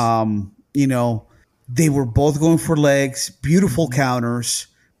 Yes. They were both going for legs, beautiful counters,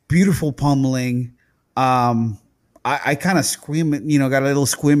 beautiful pummeling. I kind of screamed, got a little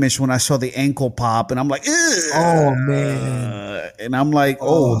squeamish when I saw the ankle pop, and I'm like, ugh! Oh man. And I'm like,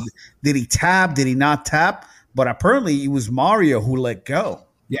 did he tap? Did he not tap? But apparently it was Mario who let go.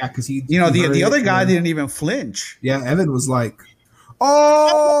 Yeah, because the other guy didn't even flinch. Yeah, Evan was like,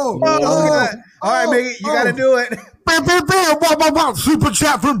 look at that. All right, Mickey, you got to do it. Super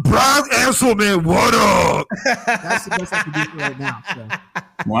chat from Brian Anselman. What up? That's the best I can do right now. So.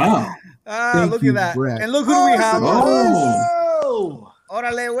 Wow. Look at that. Brett. And look who we have. Oh.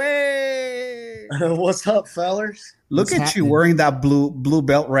 Orale, way. What's up, fellers? Look at you wearing that blue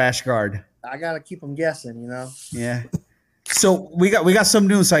belt rash guard. I got to keep them guessing, Yeah. So we got some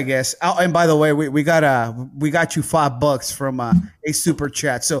news, I guess. Oh, and by the way, we got you $5 from a super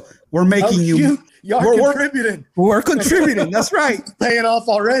chat. So we're making y'all contributing. We're contributing. That's right. It's paying off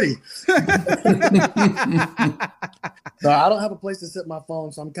already. So I don't have a place to sit my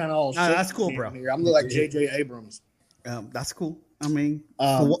phone, so I'm kind of all. That's cool, bro. Here. I'm like J.J. Abrams. That's cool. I mean,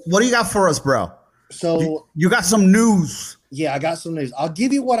 what do you got for us, bro? So you got some news. Yeah, I got some news. I'll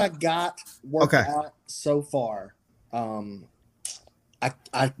give you what I got worked out so far.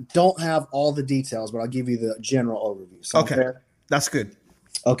 I don't have all the details, but I'll give you the general overview. So fair? That's good.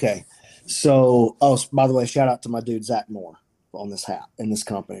 Okay. So, by the way, shout out to my dude Zach Moore on this hat in this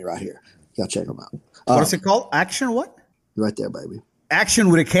company right here. You gotta check him out. What is it called? Action what? Right there, baby. Action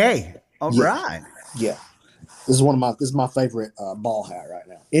with a K. All right. Yeah. This is my favorite ball hat right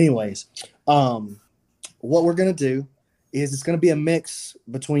now. Anyways, what we're gonna do is it's gonna be a mix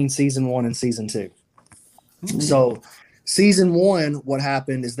between season 1 and season 2. Mm-hmm. So season 1, what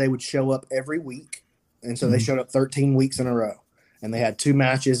happened is they would show up every week. And so they showed up 13 weeks in a row. And they had 2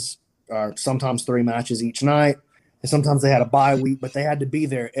 matches, or sometimes 3 matches each night. And sometimes they had a bye week, but they had to be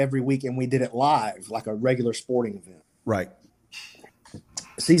there every week. And we did it live, like a regular sporting event. Right.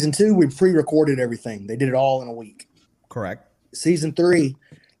 Season 2, we pre-recorded everything. They did it all in a week. Correct. Season 3,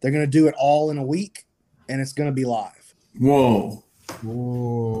 they're going to do it all in a week, and it's going to be live. Whoa.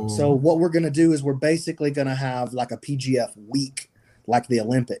 So what we're going to do is we're basically going to have like a PGF week, like the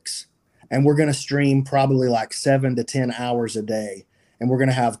Olympics. And we're going to stream probably like 7 to 10 hours a day. And we're going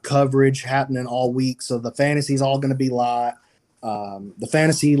to have coverage happening all week. So the fantasy's all going to be live. The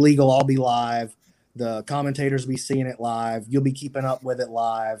fantasy league will all be live. The commentators will be seeing it live. You'll be keeping up with it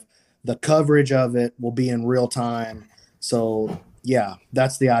live. The coverage of it will be in real time. So, yeah,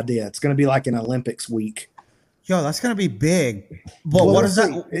 that's the idea. It's going to be like an Olympics week. Yo, that's going to be big. But what does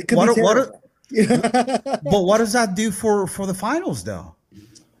that – it could be terrible. But what does that do for the finals, though?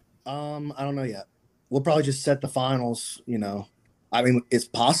 I don't know yet. We'll probably just set the finals, I mean, it's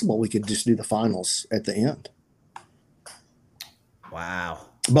possible we could just do the finals at the end. Wow.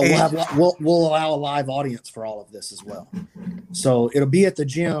 But we'll allow a live audience for all of this as well. So it'll be at the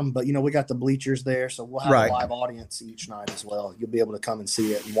gym, but we got the bleachers there, so we'll have a live audience each night as well. You'll be able to come and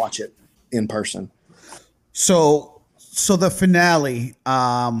see it and watch it in person. So the finale,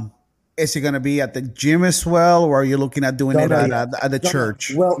 is it going to be at the gym as well, or are you looking at doing it at the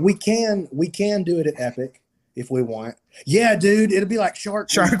church? Well, we can do it at Epic if we want. Yeah, dude, it'll be like Shark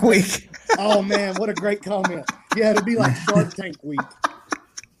Week. Oh man, what a great comment. Yeah, it'll be like Shark Tank Week.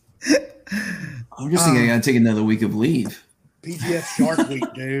 I'm just thinking I gotta take another week of leave. PGF Shark Week,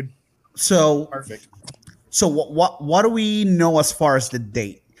 dude. So perfect. So what do we know as far as the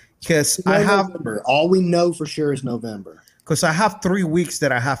date? Because I have November. All we know for sure is November. Because I have 3 weeks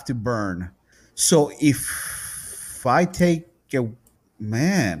that I have to burn. So if I take I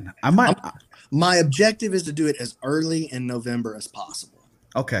might. My objective is to do it as early in November as possible.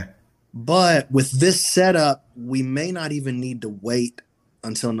 Okay. But with this setup, we may not even need to wait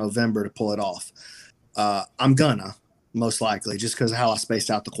until November to pull it off. I'm gonna most likely just because of how I spaced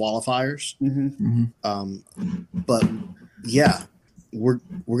out the qualifiers. But yeah, we're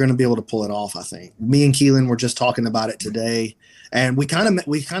gonna be able to pull it off. I think me and Keelan were just talking about it today, and we kind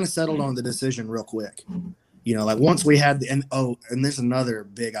of settled on the decision real quick. Like once we had and there's another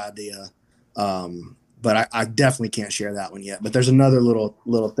big idea. But I definitely can't share that one yet. But there's another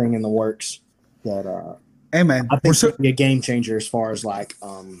little thing in the works that hey man, I think would be a game changer as far as like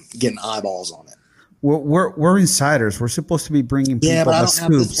getting eyeballs on it. We're insiders. We're supposed to be bringing people. Yeah, but I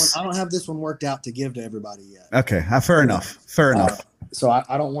don't have this one worked out to give to everybody yet. Okay, fair enough. Fair enough. So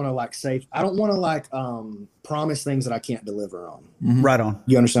I don't want to like say I don't want to like promise things that I can't deliver on. Right on.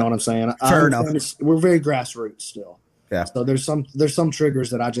 You understand what I'm saying? Fair enough. We're very grassroots still. Yeah. So there's some triggers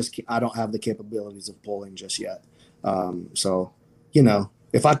that I don't have the capabilities of pulling just yet. So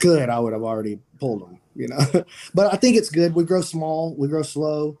if I could, I would have already pulled them. But I think it's good. We grow small, we grow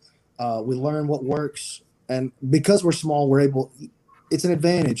slow, we learn what works, and because we're small, we're able. It's an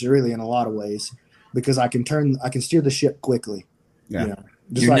advantage, really, in a lot of ways, because I can steer the ship quickly. Yeah,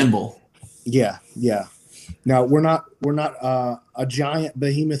 you're nimble. Yeah. Now we're not a giant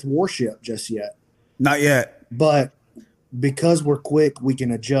behemoth warship just yet. Not yet, but. Because we're quick, we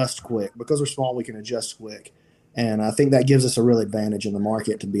can adjust quick. Because we're small, we can adjust quick. And I think that gives us a real advantage in the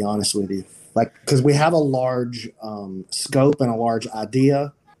market, to be honest with you. Like, because we have a large scope and a large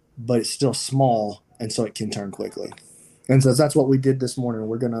idea, but it's still small, and so it can turn quickly. And so that's what we did this morning.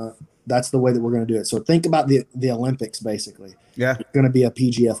 That's the way that we're going to do it. So think about the Olympics, basically. Yeah. It's going to be a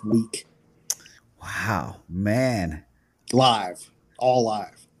PGF week. Wow, man. Live. All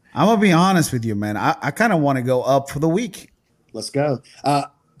live. I'm going to be honest with you, man. I kind of want to go up for the week. Let's go.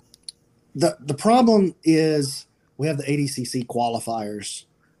 The problem is we have the ADCC qualifiers.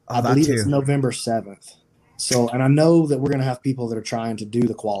 I believe it's November 7th. So, and I know that we're going to have people that are trying to do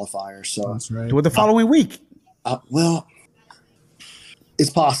the qualifiers. So that's right. Do it the following week. Well, it's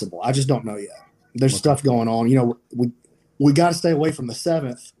possible. I just don't know yet. There's stuff going on. We got to stay away from the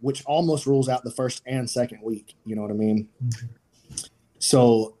 7th, which almost rules out the first and second week. You know what I mean?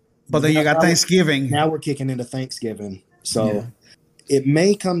 So, but then you got Thanksgiving. Now we're kicking into Thanksgiving. So it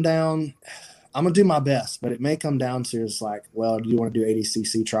may come down. I'm going to do my best, but it may come down to it's like, well, do you want to do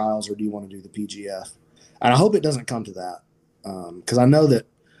ADCC trials or do you want to do the PGF? And I hope it doesn't come to that. Because I know that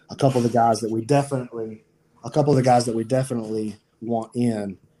a couple of the guys that we definitely want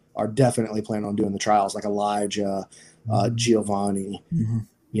in are definitely planning on doing the trials, like Elijah, Giovanni.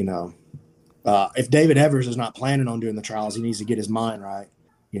 If David Evers is not planning on doing the trials, he needs to get his mind right.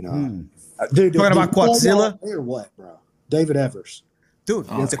 Dude, talking about Quadzilla or what, bro? David Evers, dude,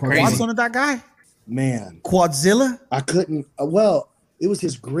 the quads on that guy, man. Quadzilla. I couldn't. It was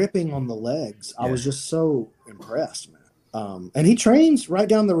his gripping on the legs. I was just so impressed, man. And he trains right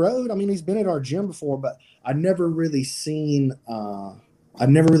down the road. I mean, he's been at our gym before, but I'd never really seen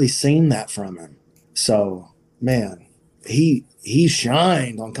that from him. So, man, he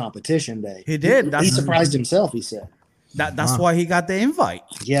shined on competition day. He did. He surprised himself, he said. That's why he got the invite.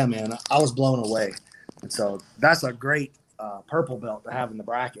 Yeah, man. I was blown away. And so that's a great purple belt to have in the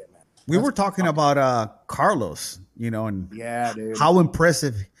bracket, man. We were talking about Carlos, and dude, how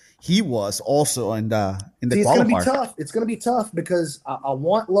impressive he was also in the it's qualifier. Gonna be tough. It's going to be tough because I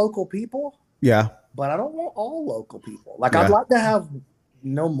want local people. Yeah. But I don't want all local people. Like, I'd like to have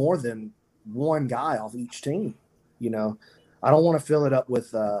no more than one guy off each team. I don't want to fill it up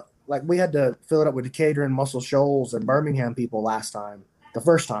with like we had to fill it up with Decatur and Muscle Shoals and Birmingham people the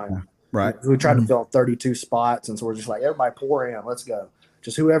first time. Right. We tried to fill 32 spots, and so we're just like, everybody pour in, let's go.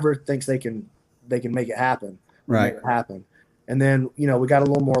 Just whoever thinks they can make it happen. Right. Make it happen. And then, we got a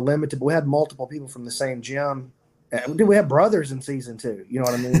little more limited, but we had multiple people from the same gym. And we had brothers in season 2, you know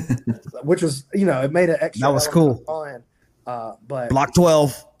what I mean? Which was, it made an extra. That was cool. Fun. But Block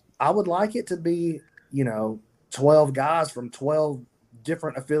 12. I would like it to be, 12 guys from 12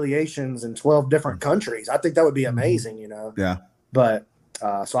 different affiliations in 12 different countries. I think that would be amazing, Yeah. But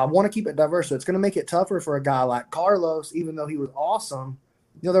so I want to keep it diverse. So it's going to make it tougher for a guy like Carlos, even though he was awesome.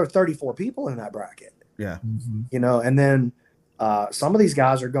 There were 34 people in that bracket. Yeah. And then some of these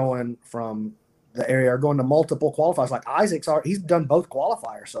guys are going from the area, are going to multiple qualifiers. Like he's done both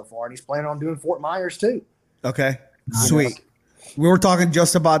qualifiers so far, and he's planning on doing Fort Myers too. Okay. Sweet. We were talking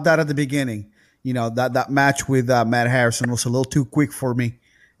just about that at the beginning. That match with Matt Harrison was a little too quick for me.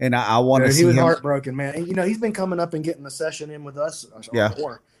 And I want to see him. He was heartbroken, man. And, he's been coming up and getting a session in with us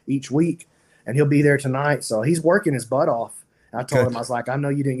each week, and he'll be there tonight. So he's working his butt off. And I told him, I was like, I know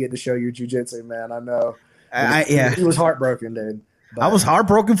you didn't get to show your jiu-jitsu, man. I know. He was heartbroken, dude. I was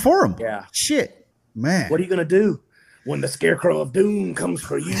heartbroken for him. Yeah. Shit, man. What are you going to do when the Scarecrow of Doom comes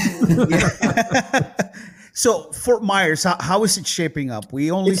for you? So Fort Myers, how is it shaping up? We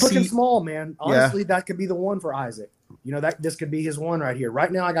only it's see looking small, man. Honestly, that could be the one for Isaac. You know, this could be his one right here.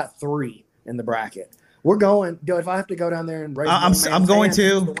 Right now, I got 3 in the bracket. We're going. If I have to go down there and raise, I'm going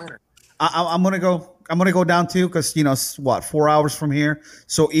to. I'm gonna go. I'm gonna go down too because 4 hours from here.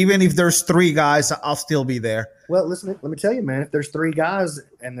 So even if there's 3 guys, I'll still be there. Well, listen. Let me tell you, man. If there's 3 guys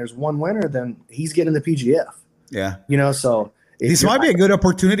and there's one winner, then he's getting the PGF. Yeah. So. This might be a good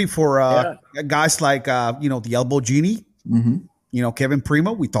opportunity for guys like the Elbow Genie, Kevin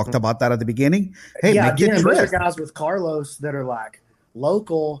Primo. We talked about that at the beginning. Hey, there's guys with Carlos that are like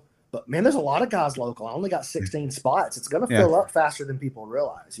local, but man, there's a lot of guys local. I only got 16 spots. It's going to fill up faster than people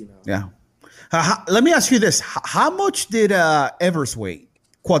realize. Yeah. Let me ask you this: how much did Evers weigh?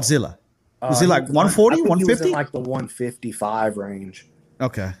 Quadzilla? Was he like 140, 150? He was in like the 155 range.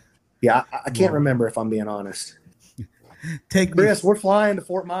 Okay. Yeah, I can't remember if I'm being honest. Chris, we're flying to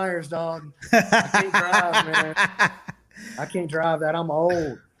Fort Myers, dog. I can't drive, man. I can't drive that. I'm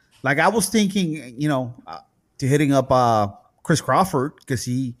old. Like I was thinking, to hitting up Chris Crawford because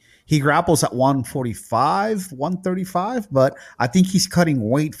he grapples at 145, 135, but I think he's cutting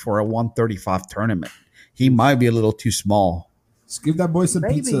weight for a 135 tournament. He might be a little too small. Just give that boy some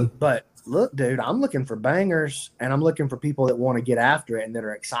pizza. But look, dude, I'm looking for bangers, and I'm looking for people that want to get after it and that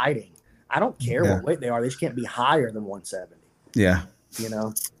are exciting. I don't care what weight they are. They just can't be higher than 170. Yeah.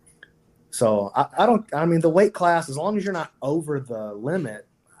 So I mean, the weight class, as long as you're not over the limit,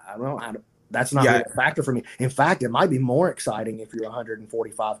 that's not really a factor for me. In fact, it might be more exciting if you're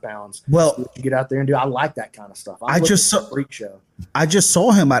 145 pounds. Well, you get out there and do. I like that kind of stuff. I just saw freak show. I just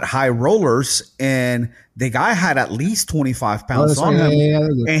saw him at High Rollers, and the guy had at least 25 pounds on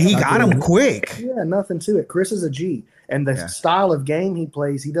him, and he got him quick. Yeah, nothing to it. Chris is a G. And the style of game he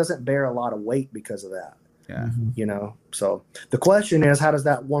plays, he doesn't bear a lot of weight because of that. Yeah. So the question is, how does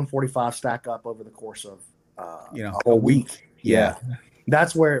that 145 stack up over the course of a whole week? Yeah.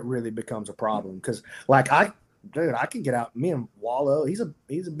 That's where it really becomes a problem. Because I can get out. Me and Wallow, he's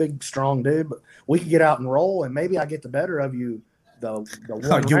a big, strong dude, but we could get out and roll, and maybe I get the better of you the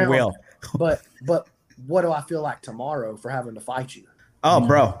one you round. will. But what do I feel like tomorrow for having to fight you? Oh,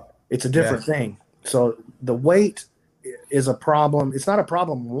 bro. It's a different thing. So the weight is a problem. It's not a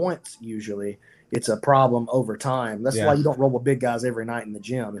problem once usually. It's a problem over time. That's why you don't roll with big guys every night in the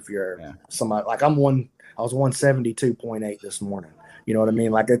gym. If you're somebody like I was 172.8 this morning. You know what I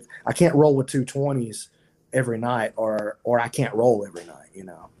mean? Like I can't roll with 220s every night, or I can't roll every night.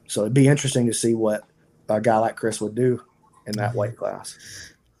 So it'd be interesting to see what a guy like Chris would do in that weight class.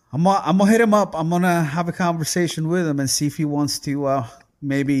 I'm gonna hit him up. I'm gonna have a conversation with him and see if he wants to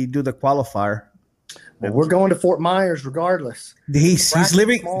maybe do the qualifier. Well, we're going to Fort Myers regardless. He's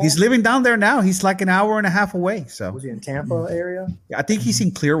living down there now. He's like an hour and a half away. So was he in Tampa area? I think he's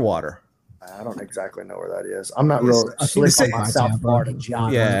in Clearwater. I don't exactly know where that is. I'm not real slick on my South Florida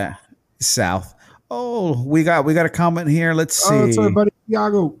geography. Yeah, south. Oh, we got a comment here. Let's see. Oh, sorry, buddy,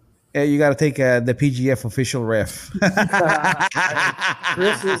 Iago. Yeah, you got to take the PGF official ref.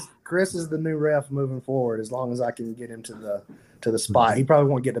 Chris is the new ref moving forward. As long as I can get him to the spot, he probably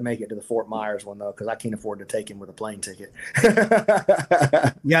won't get to make it to the Fort Myers one though, because I can't afford to take him with a plane ticket.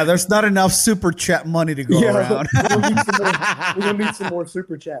 Yeah, there's not enough super chat money to go around. We're gonna need some more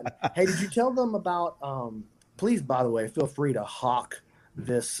super chat. Hey, did you tell them about? Please, by the way, feel free to hawk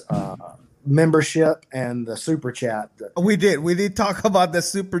this membership and the super chat. We did talk about the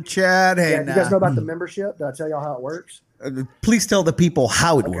super chat. And you guys know about the membership? Did I tell y'all how it works? Please tell the people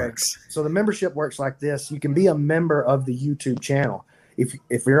how it works. So the membership works like this. You can be a member of the YouTube channel.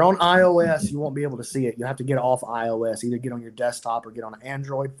 If you're on iOS, you won't be able to see it. You have to get off iOS, either get on your desktop or get on an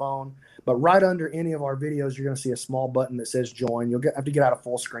Android phone. But right under any of our videos, you're going to see a small button that says join. You'll have to get out of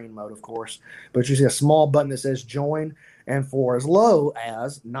full screen mode, of course. But you see a small button that says join. And for as low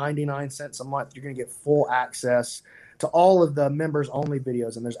as 99 cents a month, you're going to get full access to all of the members only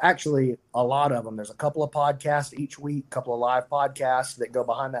videos. And there's actually a lot of them. There's a couple of podcasts each week, a couple of live podcasts that go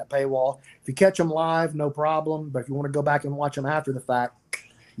behind that paywall. If you catch them live, no problem. But if you want to go back and watch them after the fact,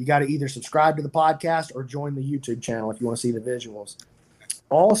 you got to either subscribe to the podcast or join the YouTube channel if you want to see the visuals.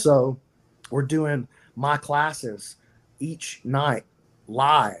 Also, we're doing my classes each night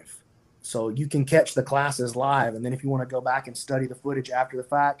live. So you can catch the classes live. And then if you want to go back and study the footage after the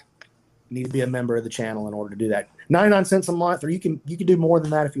fact, you need to be a member of the channel in order to do that. 99 cents a month, or you can do more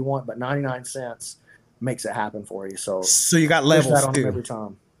than that if you want, but 99 cents makes it happen for you. So you got levels too. Every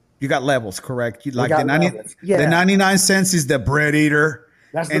time. You got levels, correct? You like the 99 cents is the bread eater.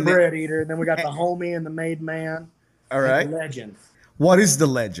 That's the bread eater. And then we got the homie and the made man. All right. The legend. What is the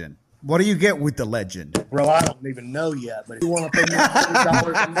legend? What do you get with the legend? Bro, I don't even know yet, but if you want to pay me $100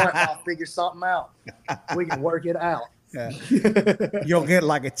 a month, I'll figure something out. We can work it out. Yeah. You'll get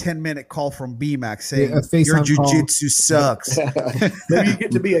like a 10-minute call from BMac saying your jiu-jitsu sucks. Maybe you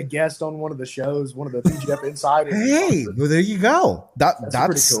get to be a guest on one of the shows, one of the PGF Insiders. Hey, well, there you go. That's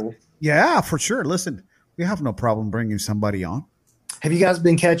pretty cool. Yeah, for sure. Listen, we have no problem bringing somebody on. Have you guys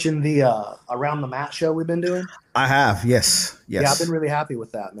been catching the Around the Mat show we've been doing? I have, yes. Yeah, I've been really happy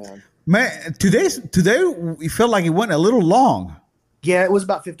with that, man. Man, today we felt like it went a little long. Yeah, it was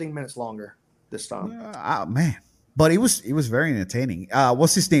about 15 minutes longer this time. Man, but it was very entertaining.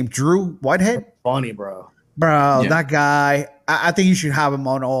 What's his name? Drew Whitehead? Funny, bro. Bro, that guy. I think you should have him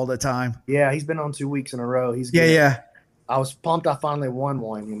on all the time. Yeah, he's been on 2 weeks in a row. He's good. Yeah. I was pumped. I finally won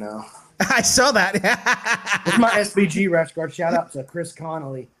one. You know. I saw that. It's my SBG rash guard. Shout out to Chris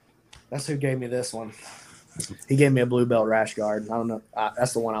Connolly. That's who gave me this one. He gave me a blue belt rash guard. I don't know.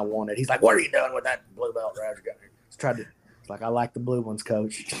 That's the one I wanted. He's like, "What are you doing with that blue belt rash guard?" It's like, I like the blue ones,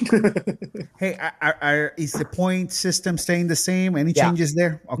 coach. Hey, is the point system staying the same? Any changes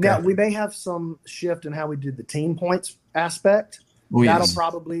there? Okay. Now, we may have some shift in how we did the team points aspect. Oh,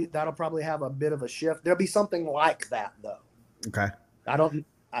 that'll probably have a bit of a shift. There'll be something like that, though. Okay.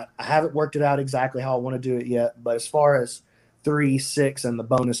 I haven't worked it out exactly how I want to do it yet, but as far as 3, 6, and the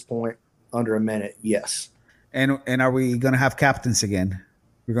bonus point under a minute, yes. And are we going to have captains again?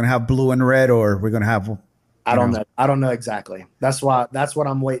 We're going to have blue and red, or we're going to have? I don't know. I don't know exactly. That's what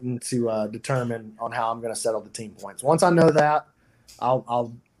I'm waiting to determine on how I'm going to settle the team points. Once I know that,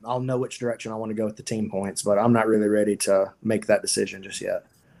 I'll know which direction I want to go with the team points. But I'm not really ready to make that decision just yet.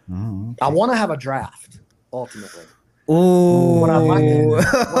 Oh, okay. I want to have a draft ultimately. Oh, what I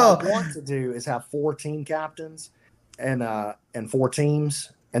want to do is have 4 team captains and 4 teams,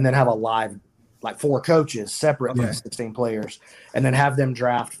 and then have a live, like 4 coaches separate from 16 players, and then have them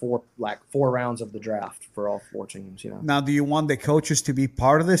draft 4 rounds of the draft for all 4 teams. You know. Now, do you want the coaches to be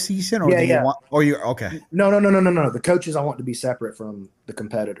part of the season, or okay? No. The coaches I want to be separate from the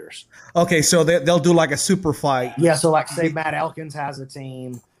competitors. Okay, so they'll do like a super fight. Yeah, so like say Matt Elkins has a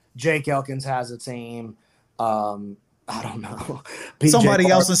team, Jake Elkins has a team. I don't know. Somebody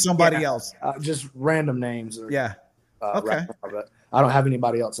else. Just random names. Okay. Right now, but I don't have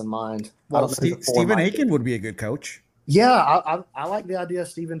anybody else in mind. Well, Stephen Aiken would be a good coach. Yeah, I like the idea of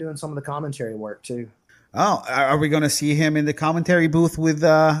Stephen doing some of the commentary work too. Oh, are we going to see him in the commentary booth with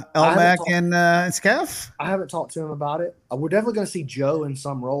Elmac and Scaff? I haven't talked to him about it. We're definitely going to see Joe in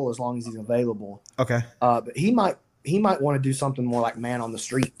some role as long as he's available. Okay. But he might want to do something more like man on the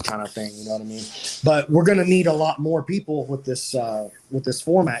street kind of thing. You know what I mean? But we're going to need a lot more people with this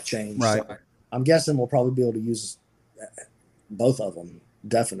format change. Right. So I'm guessing we'll probably be able to use both of them.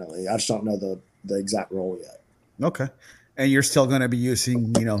 Definitely. I just don't know the exact role yet. Okay. And you're still going to be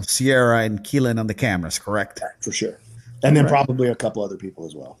using, Sierra and Keelan on the cameras, correct? Yeah, for sure. And then probably a couple other people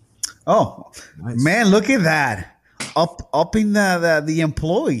as well. Oh, nice. Man, look at that. Upping the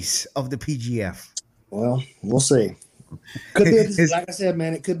employees of the PGF. Well, we'll see. Could be like I said,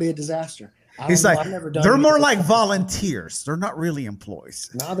 man, it could be a disaster. He's like, they're more like volunteers. They're not really employees.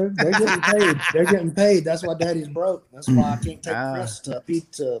 No, they're getting paid. They're getting paid. That's why Daddy's broke. That's why I can't take Chris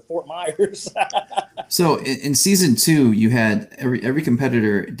to Fort Myers. So in season 2, you had every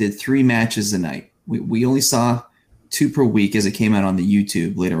competitor did 3 matches a night. We only saw 2 per week as it came out on the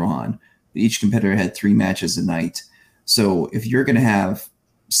YouTube later on. Each competitor had 3 matches a night. So if you're going to have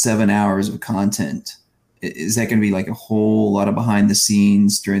 7 hours of content, is that going to be like a whole lot of behind the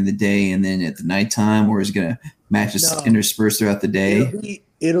scenes during the day and then at the nighttime, or is it going to matches interspersed throughout the day?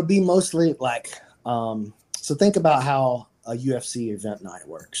 It'll be mostly like, so think about how a UFC event night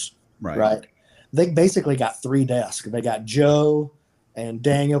works, right? They basically got 3 desks. They got Joe and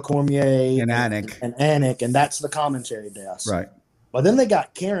Daniel Cormier and Anik, and that's the commentary desk. Right. But then they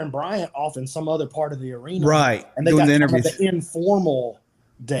got Karen Bryant off in some other part of the arena. Right. And they got the informal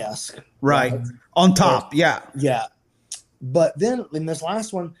desk. Right. On top. Yeah. Yeah. But then in this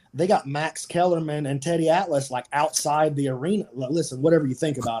last one, they got Max Kellerman and Teddy Atlas like outside the arena. Listen, whatever you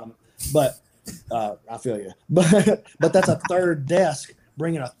think about them, but I feel you. But that's a third desk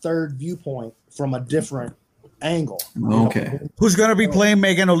bringing a third viewpoint from a different angle. Okay. Who's going to be playing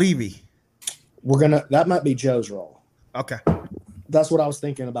Megan O'Leary? That might be Joe's role. Okay. That's what I was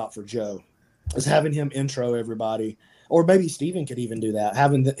thinking about for Joe, is having him intro everybody. Or maybe Steven could even do that.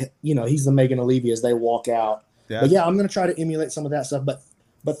 He's the Megan O'Leary as they walk out. Yeah. But yeah, I'm going to try to emulate some of that stuff.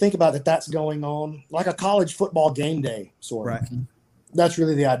 But think about that. That's going on like a college football game day sort of. Right. That's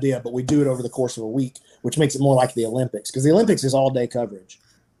really the idea. But we do it over the course of a week, which makes it more like the Olympics, because the Olympics is all day coverage.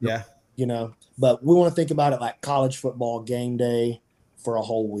 Yeah. But we want to think about it like college football game day, for a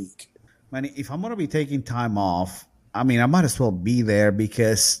whole week. Man, if I'm going to be taking time off, I mean, I might as well be there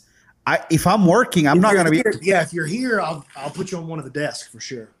because if I'm working, I'm not going to be. Yeah, if you're here, I'll put you on one of the desks for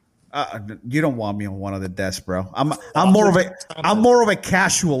sure. You don't want me on one of the desks, bro. I'm more of a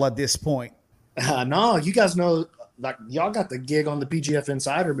casual at this point. No, you guys know, like, y'all got the gig on the PGF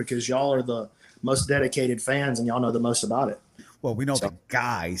Insider because y'all are the most dedicated fans and y'all know the most about it. Well, we know the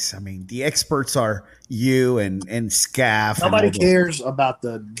guys. I mean, the experts are you and Scaff. Nobody cares about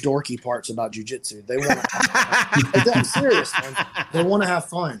the dorky parts about jiu-jitsu. They want to I'm serious, man. They want to have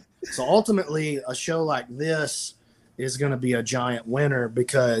fun. So ultimately, a show like this is going to be a giant winner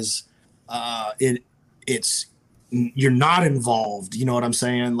because it's you're not involved. You know what I'm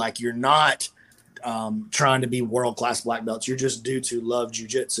saying? Like, you're not trying to be world-class black belts. You're just dudes who love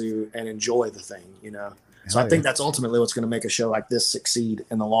jiu-jitsu and enjoy the thing, you know? So I think that's ultimately what's going to make a show like this succeed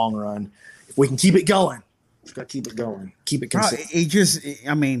in the long run. If we can keep it going, we've got to keep it going, keep it consistent.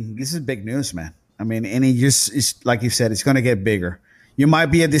 I mean, this is big news, man. I mean, and it's like you said, it's going to get bigger. You might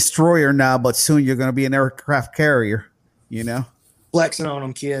be a destroyer now, but soon you're going to be an aircraft carrier, you know? Flexing on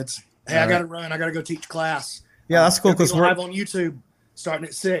them, kids. Hey, I got to run. I got to go teach class. Yeah, that's cool because we're live on YouTube starting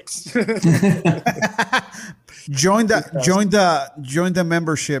at 6. Join the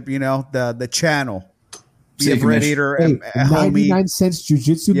membership, you know, the channel. Be a Predator, hey, 99-cent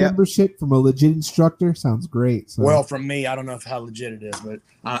jiu-jitsu membership from a legit instructor sounds great. So. Well, from me, I don't know how legit it is, but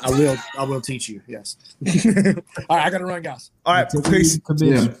I will teach you. Yes. All right, I got to run, guys. All right, peace.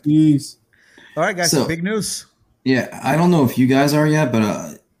 Peace. All right, guys. So, big news. Yeah, I don't know if you guys are yet, but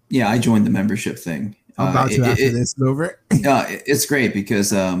I joined the membership thing. I'm about to after this is over. It's great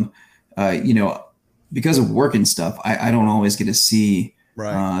because because of work and stuff, I don't always get to see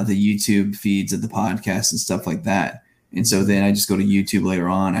the YouTube feeds of the podcast and stuff like that. And so then I just go to YouTube later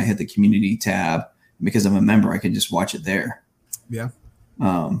on. I hit the community tab. And because I'm a member, I can just watch it there. Yeah.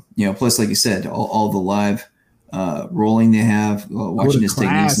 Plus, like you said, all the live rolling they have, watching his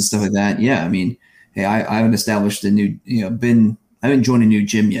techniques and stuff like that. Yeah. I mean, hey, I haven't established a new, I haven't joined a new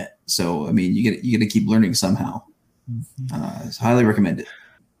gym yet. So, I mean, you get to keep learning somehow. So highly recommend it.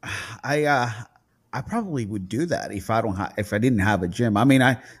 I probably would do that if I didn't have a gym. I mean,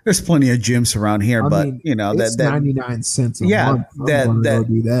 there's plenty of gyms around here, it's 99 cents a month. Go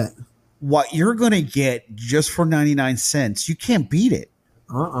do that. What you're gonna get just for 99 cents, you can't beat it.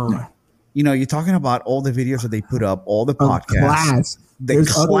 No. You're talking about all the videos that they put up, all the podcasts.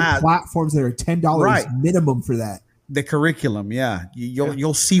 There's other platforms that are $10 minimum for that. The curriculum,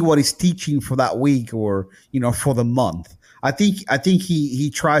 you'll see what he's teaching for that week or for the month. I think he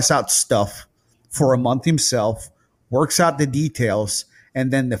tries out stuff for a month himself, works out the details, and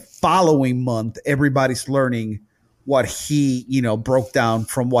then the following month, everybody's learning what he, broke down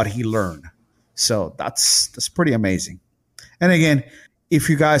from what he learned. So that's pretty amazing. And again, if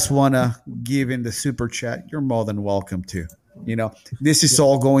you guys want to give in the super chat, you're more than welcome to. This is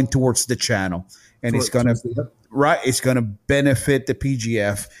all going towards the channel, and it's going to benefit the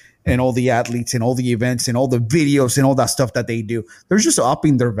PGF and all the athletes and all the events and all the videos and all that stuff that they do. They're just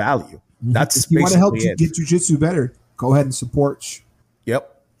upping their value. That's if you want to help get jiu-jitsu better, go ahead and support.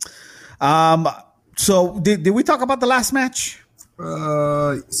 Yep. So did we talk about the last match?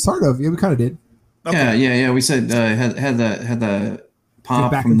 Sort of. Yeah, we kind of did. Okay. Yeah. We said had the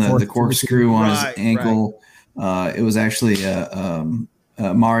pop from the corkscrew on his ankle. Right. It was actually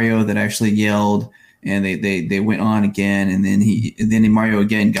Mario that actually yelled, and they went on again, and then Mario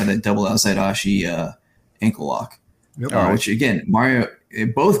again got a double outside Ashi ankle lock. Yep. Which again, Mario,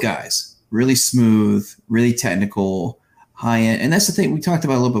 both guys. Really smooth, really technical, high end. And that's the thing we talked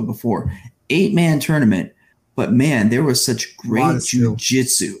about a little bit before. 8-man tournament, but man, there was such great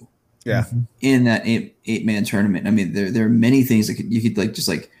jiu-jitsu in that 8-man tournament. I mean, there are many things that you could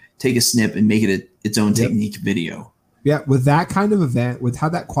just take a snip and make it its own technique video. Yeah, with that kind of event, with how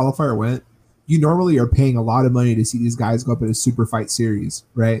that qualifier went, you normally are paying a lot of money to see these guys go up in a super fight series,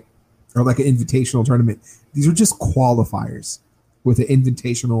 right? Or like an invitational tournament. These are just qualifiers with an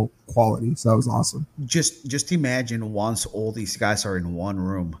invitational quality. So that was awesome. Just imagine once all these guys are in one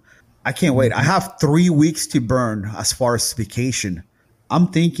room. I can't wait. I have 3 weeks to burn as far as vacation. I'm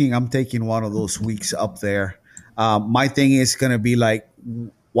thinking I'm taking one of those weeks up there. My thing is going to be like,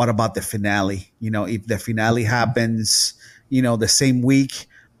 what about the finale? If the finale happens, the same week,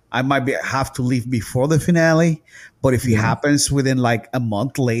 I might have to leave before the finale. But if it happens within like a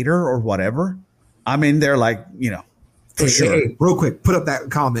month later or whatever, I'm in there like, for sure. Hey, real quick, put up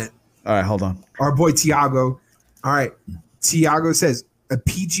that comment. All right, hold on. Our boy Tiago. All right. Tiago says, a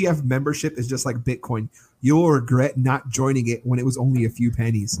PGF membership is just like Bitcoin. You'll regret not joining it when it was only a few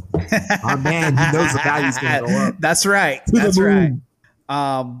pennies. Our man, he knows the value's going to go up. That's right. That's right.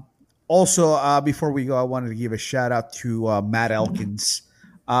 Also, before we go, I wanted to give a shout out to Matt Elkins.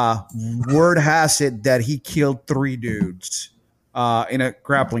 Word has it that he killed 3 dudes in a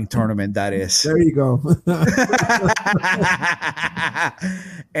grappling tournament. That is. There you go.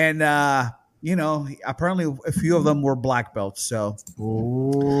 And apparently a few of them were black belts. So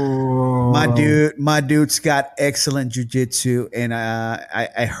my dude's got excellent jiu-jitsu, and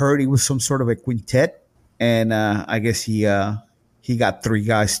I heard he was some sort of a quintet, and I guess he got 3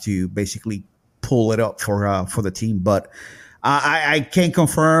 guys to basically pull it up for the team, but. I can't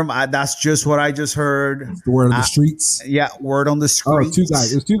confirm. That's just what I just heard. It's the word on the streets. Yeah, word on the streets. Oh, 2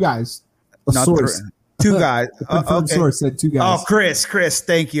 guys. It was 2 guys. A Not source. 2 guys. Okay. Source said 2 guys. Oh, Chris,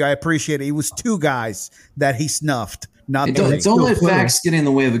 thank you. I appreciate it. It was 2 guys that he snuffed. Not don't let facts get in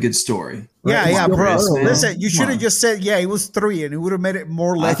the way of a good story. Right? Yeah, bro. Man. Listen, you should have just said, it was 3, and it would have made it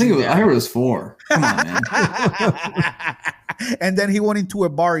more legendary. I heard it was 4. Come on, man. And then he went into a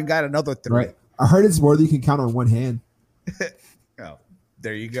bar and got another 3. Right. I heard it's more than you can count on one hand. Oh,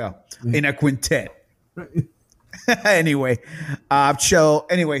 there you go. In a quintet. Anyway, shout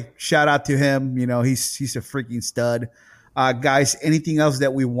out to him. He's a freaking stud. Guys, anything else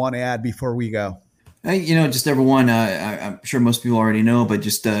that we want to add before we go? Hey, just everyone, I'm sure most people already know, but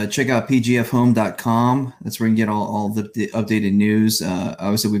just check out pgfhome.com. That's where you can get all the updated news.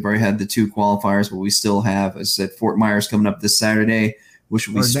 Obviously, we've already had the 2 qualifiers, but we still have, as I said, Fort Myers coming up this Saturday, which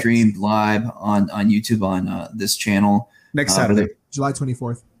will be streamed live on YouTube on this channel. Next Saturday. July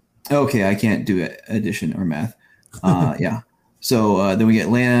 24th. Okay, I can't do addition or math. Yeah. So then we get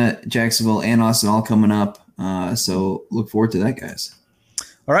Atlanta, Jacksonville, and Austin all coming up. So look forward to that, guys.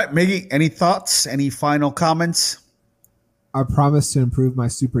 All right, Miggy, any thoughts? Any final comments? I promise to improve my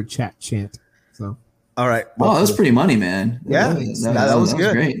super chat chant. So. All right. Well, that was pretty money, man. Yeah, that was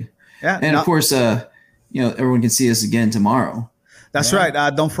good. Great. Yeah, and of course, everyone can see us again tomorrow. That's right.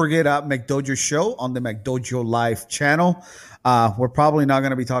 Don't forget McDojo Show on the McDojo Live channel. We're probably not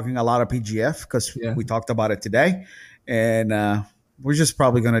going to be talking a lot of PGF because we talked about it today. And we're just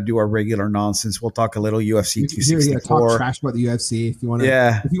probably going to do our regular nonsense. We'll talk a little UFC 264. Talk trash about the UFC if you want to.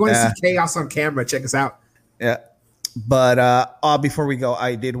 Yeah. If you want to see chaos on camera, check us out. Yeah. But before we go,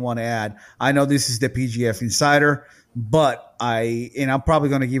 I did want to add, I know this is the PGF Insider, but I'm probably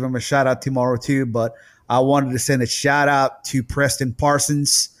going to give him a shout out tomorrow too, but I wanted to send a shout out to Preston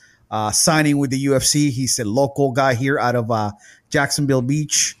Parsons, signing with the UFC. He's a local guy here out of Jacksonville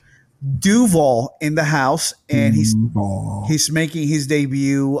Beach. Duval in the house, and he's making his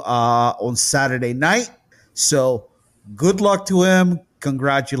debut on Saturday night. So good luck to him.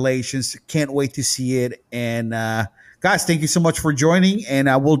 Congratulations. Can't wait to see it. And guys, thank you so much for joining, and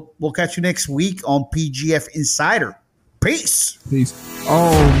we'll catch you next week on PGF Insider. Peace.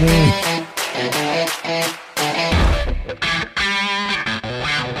 Oh, man.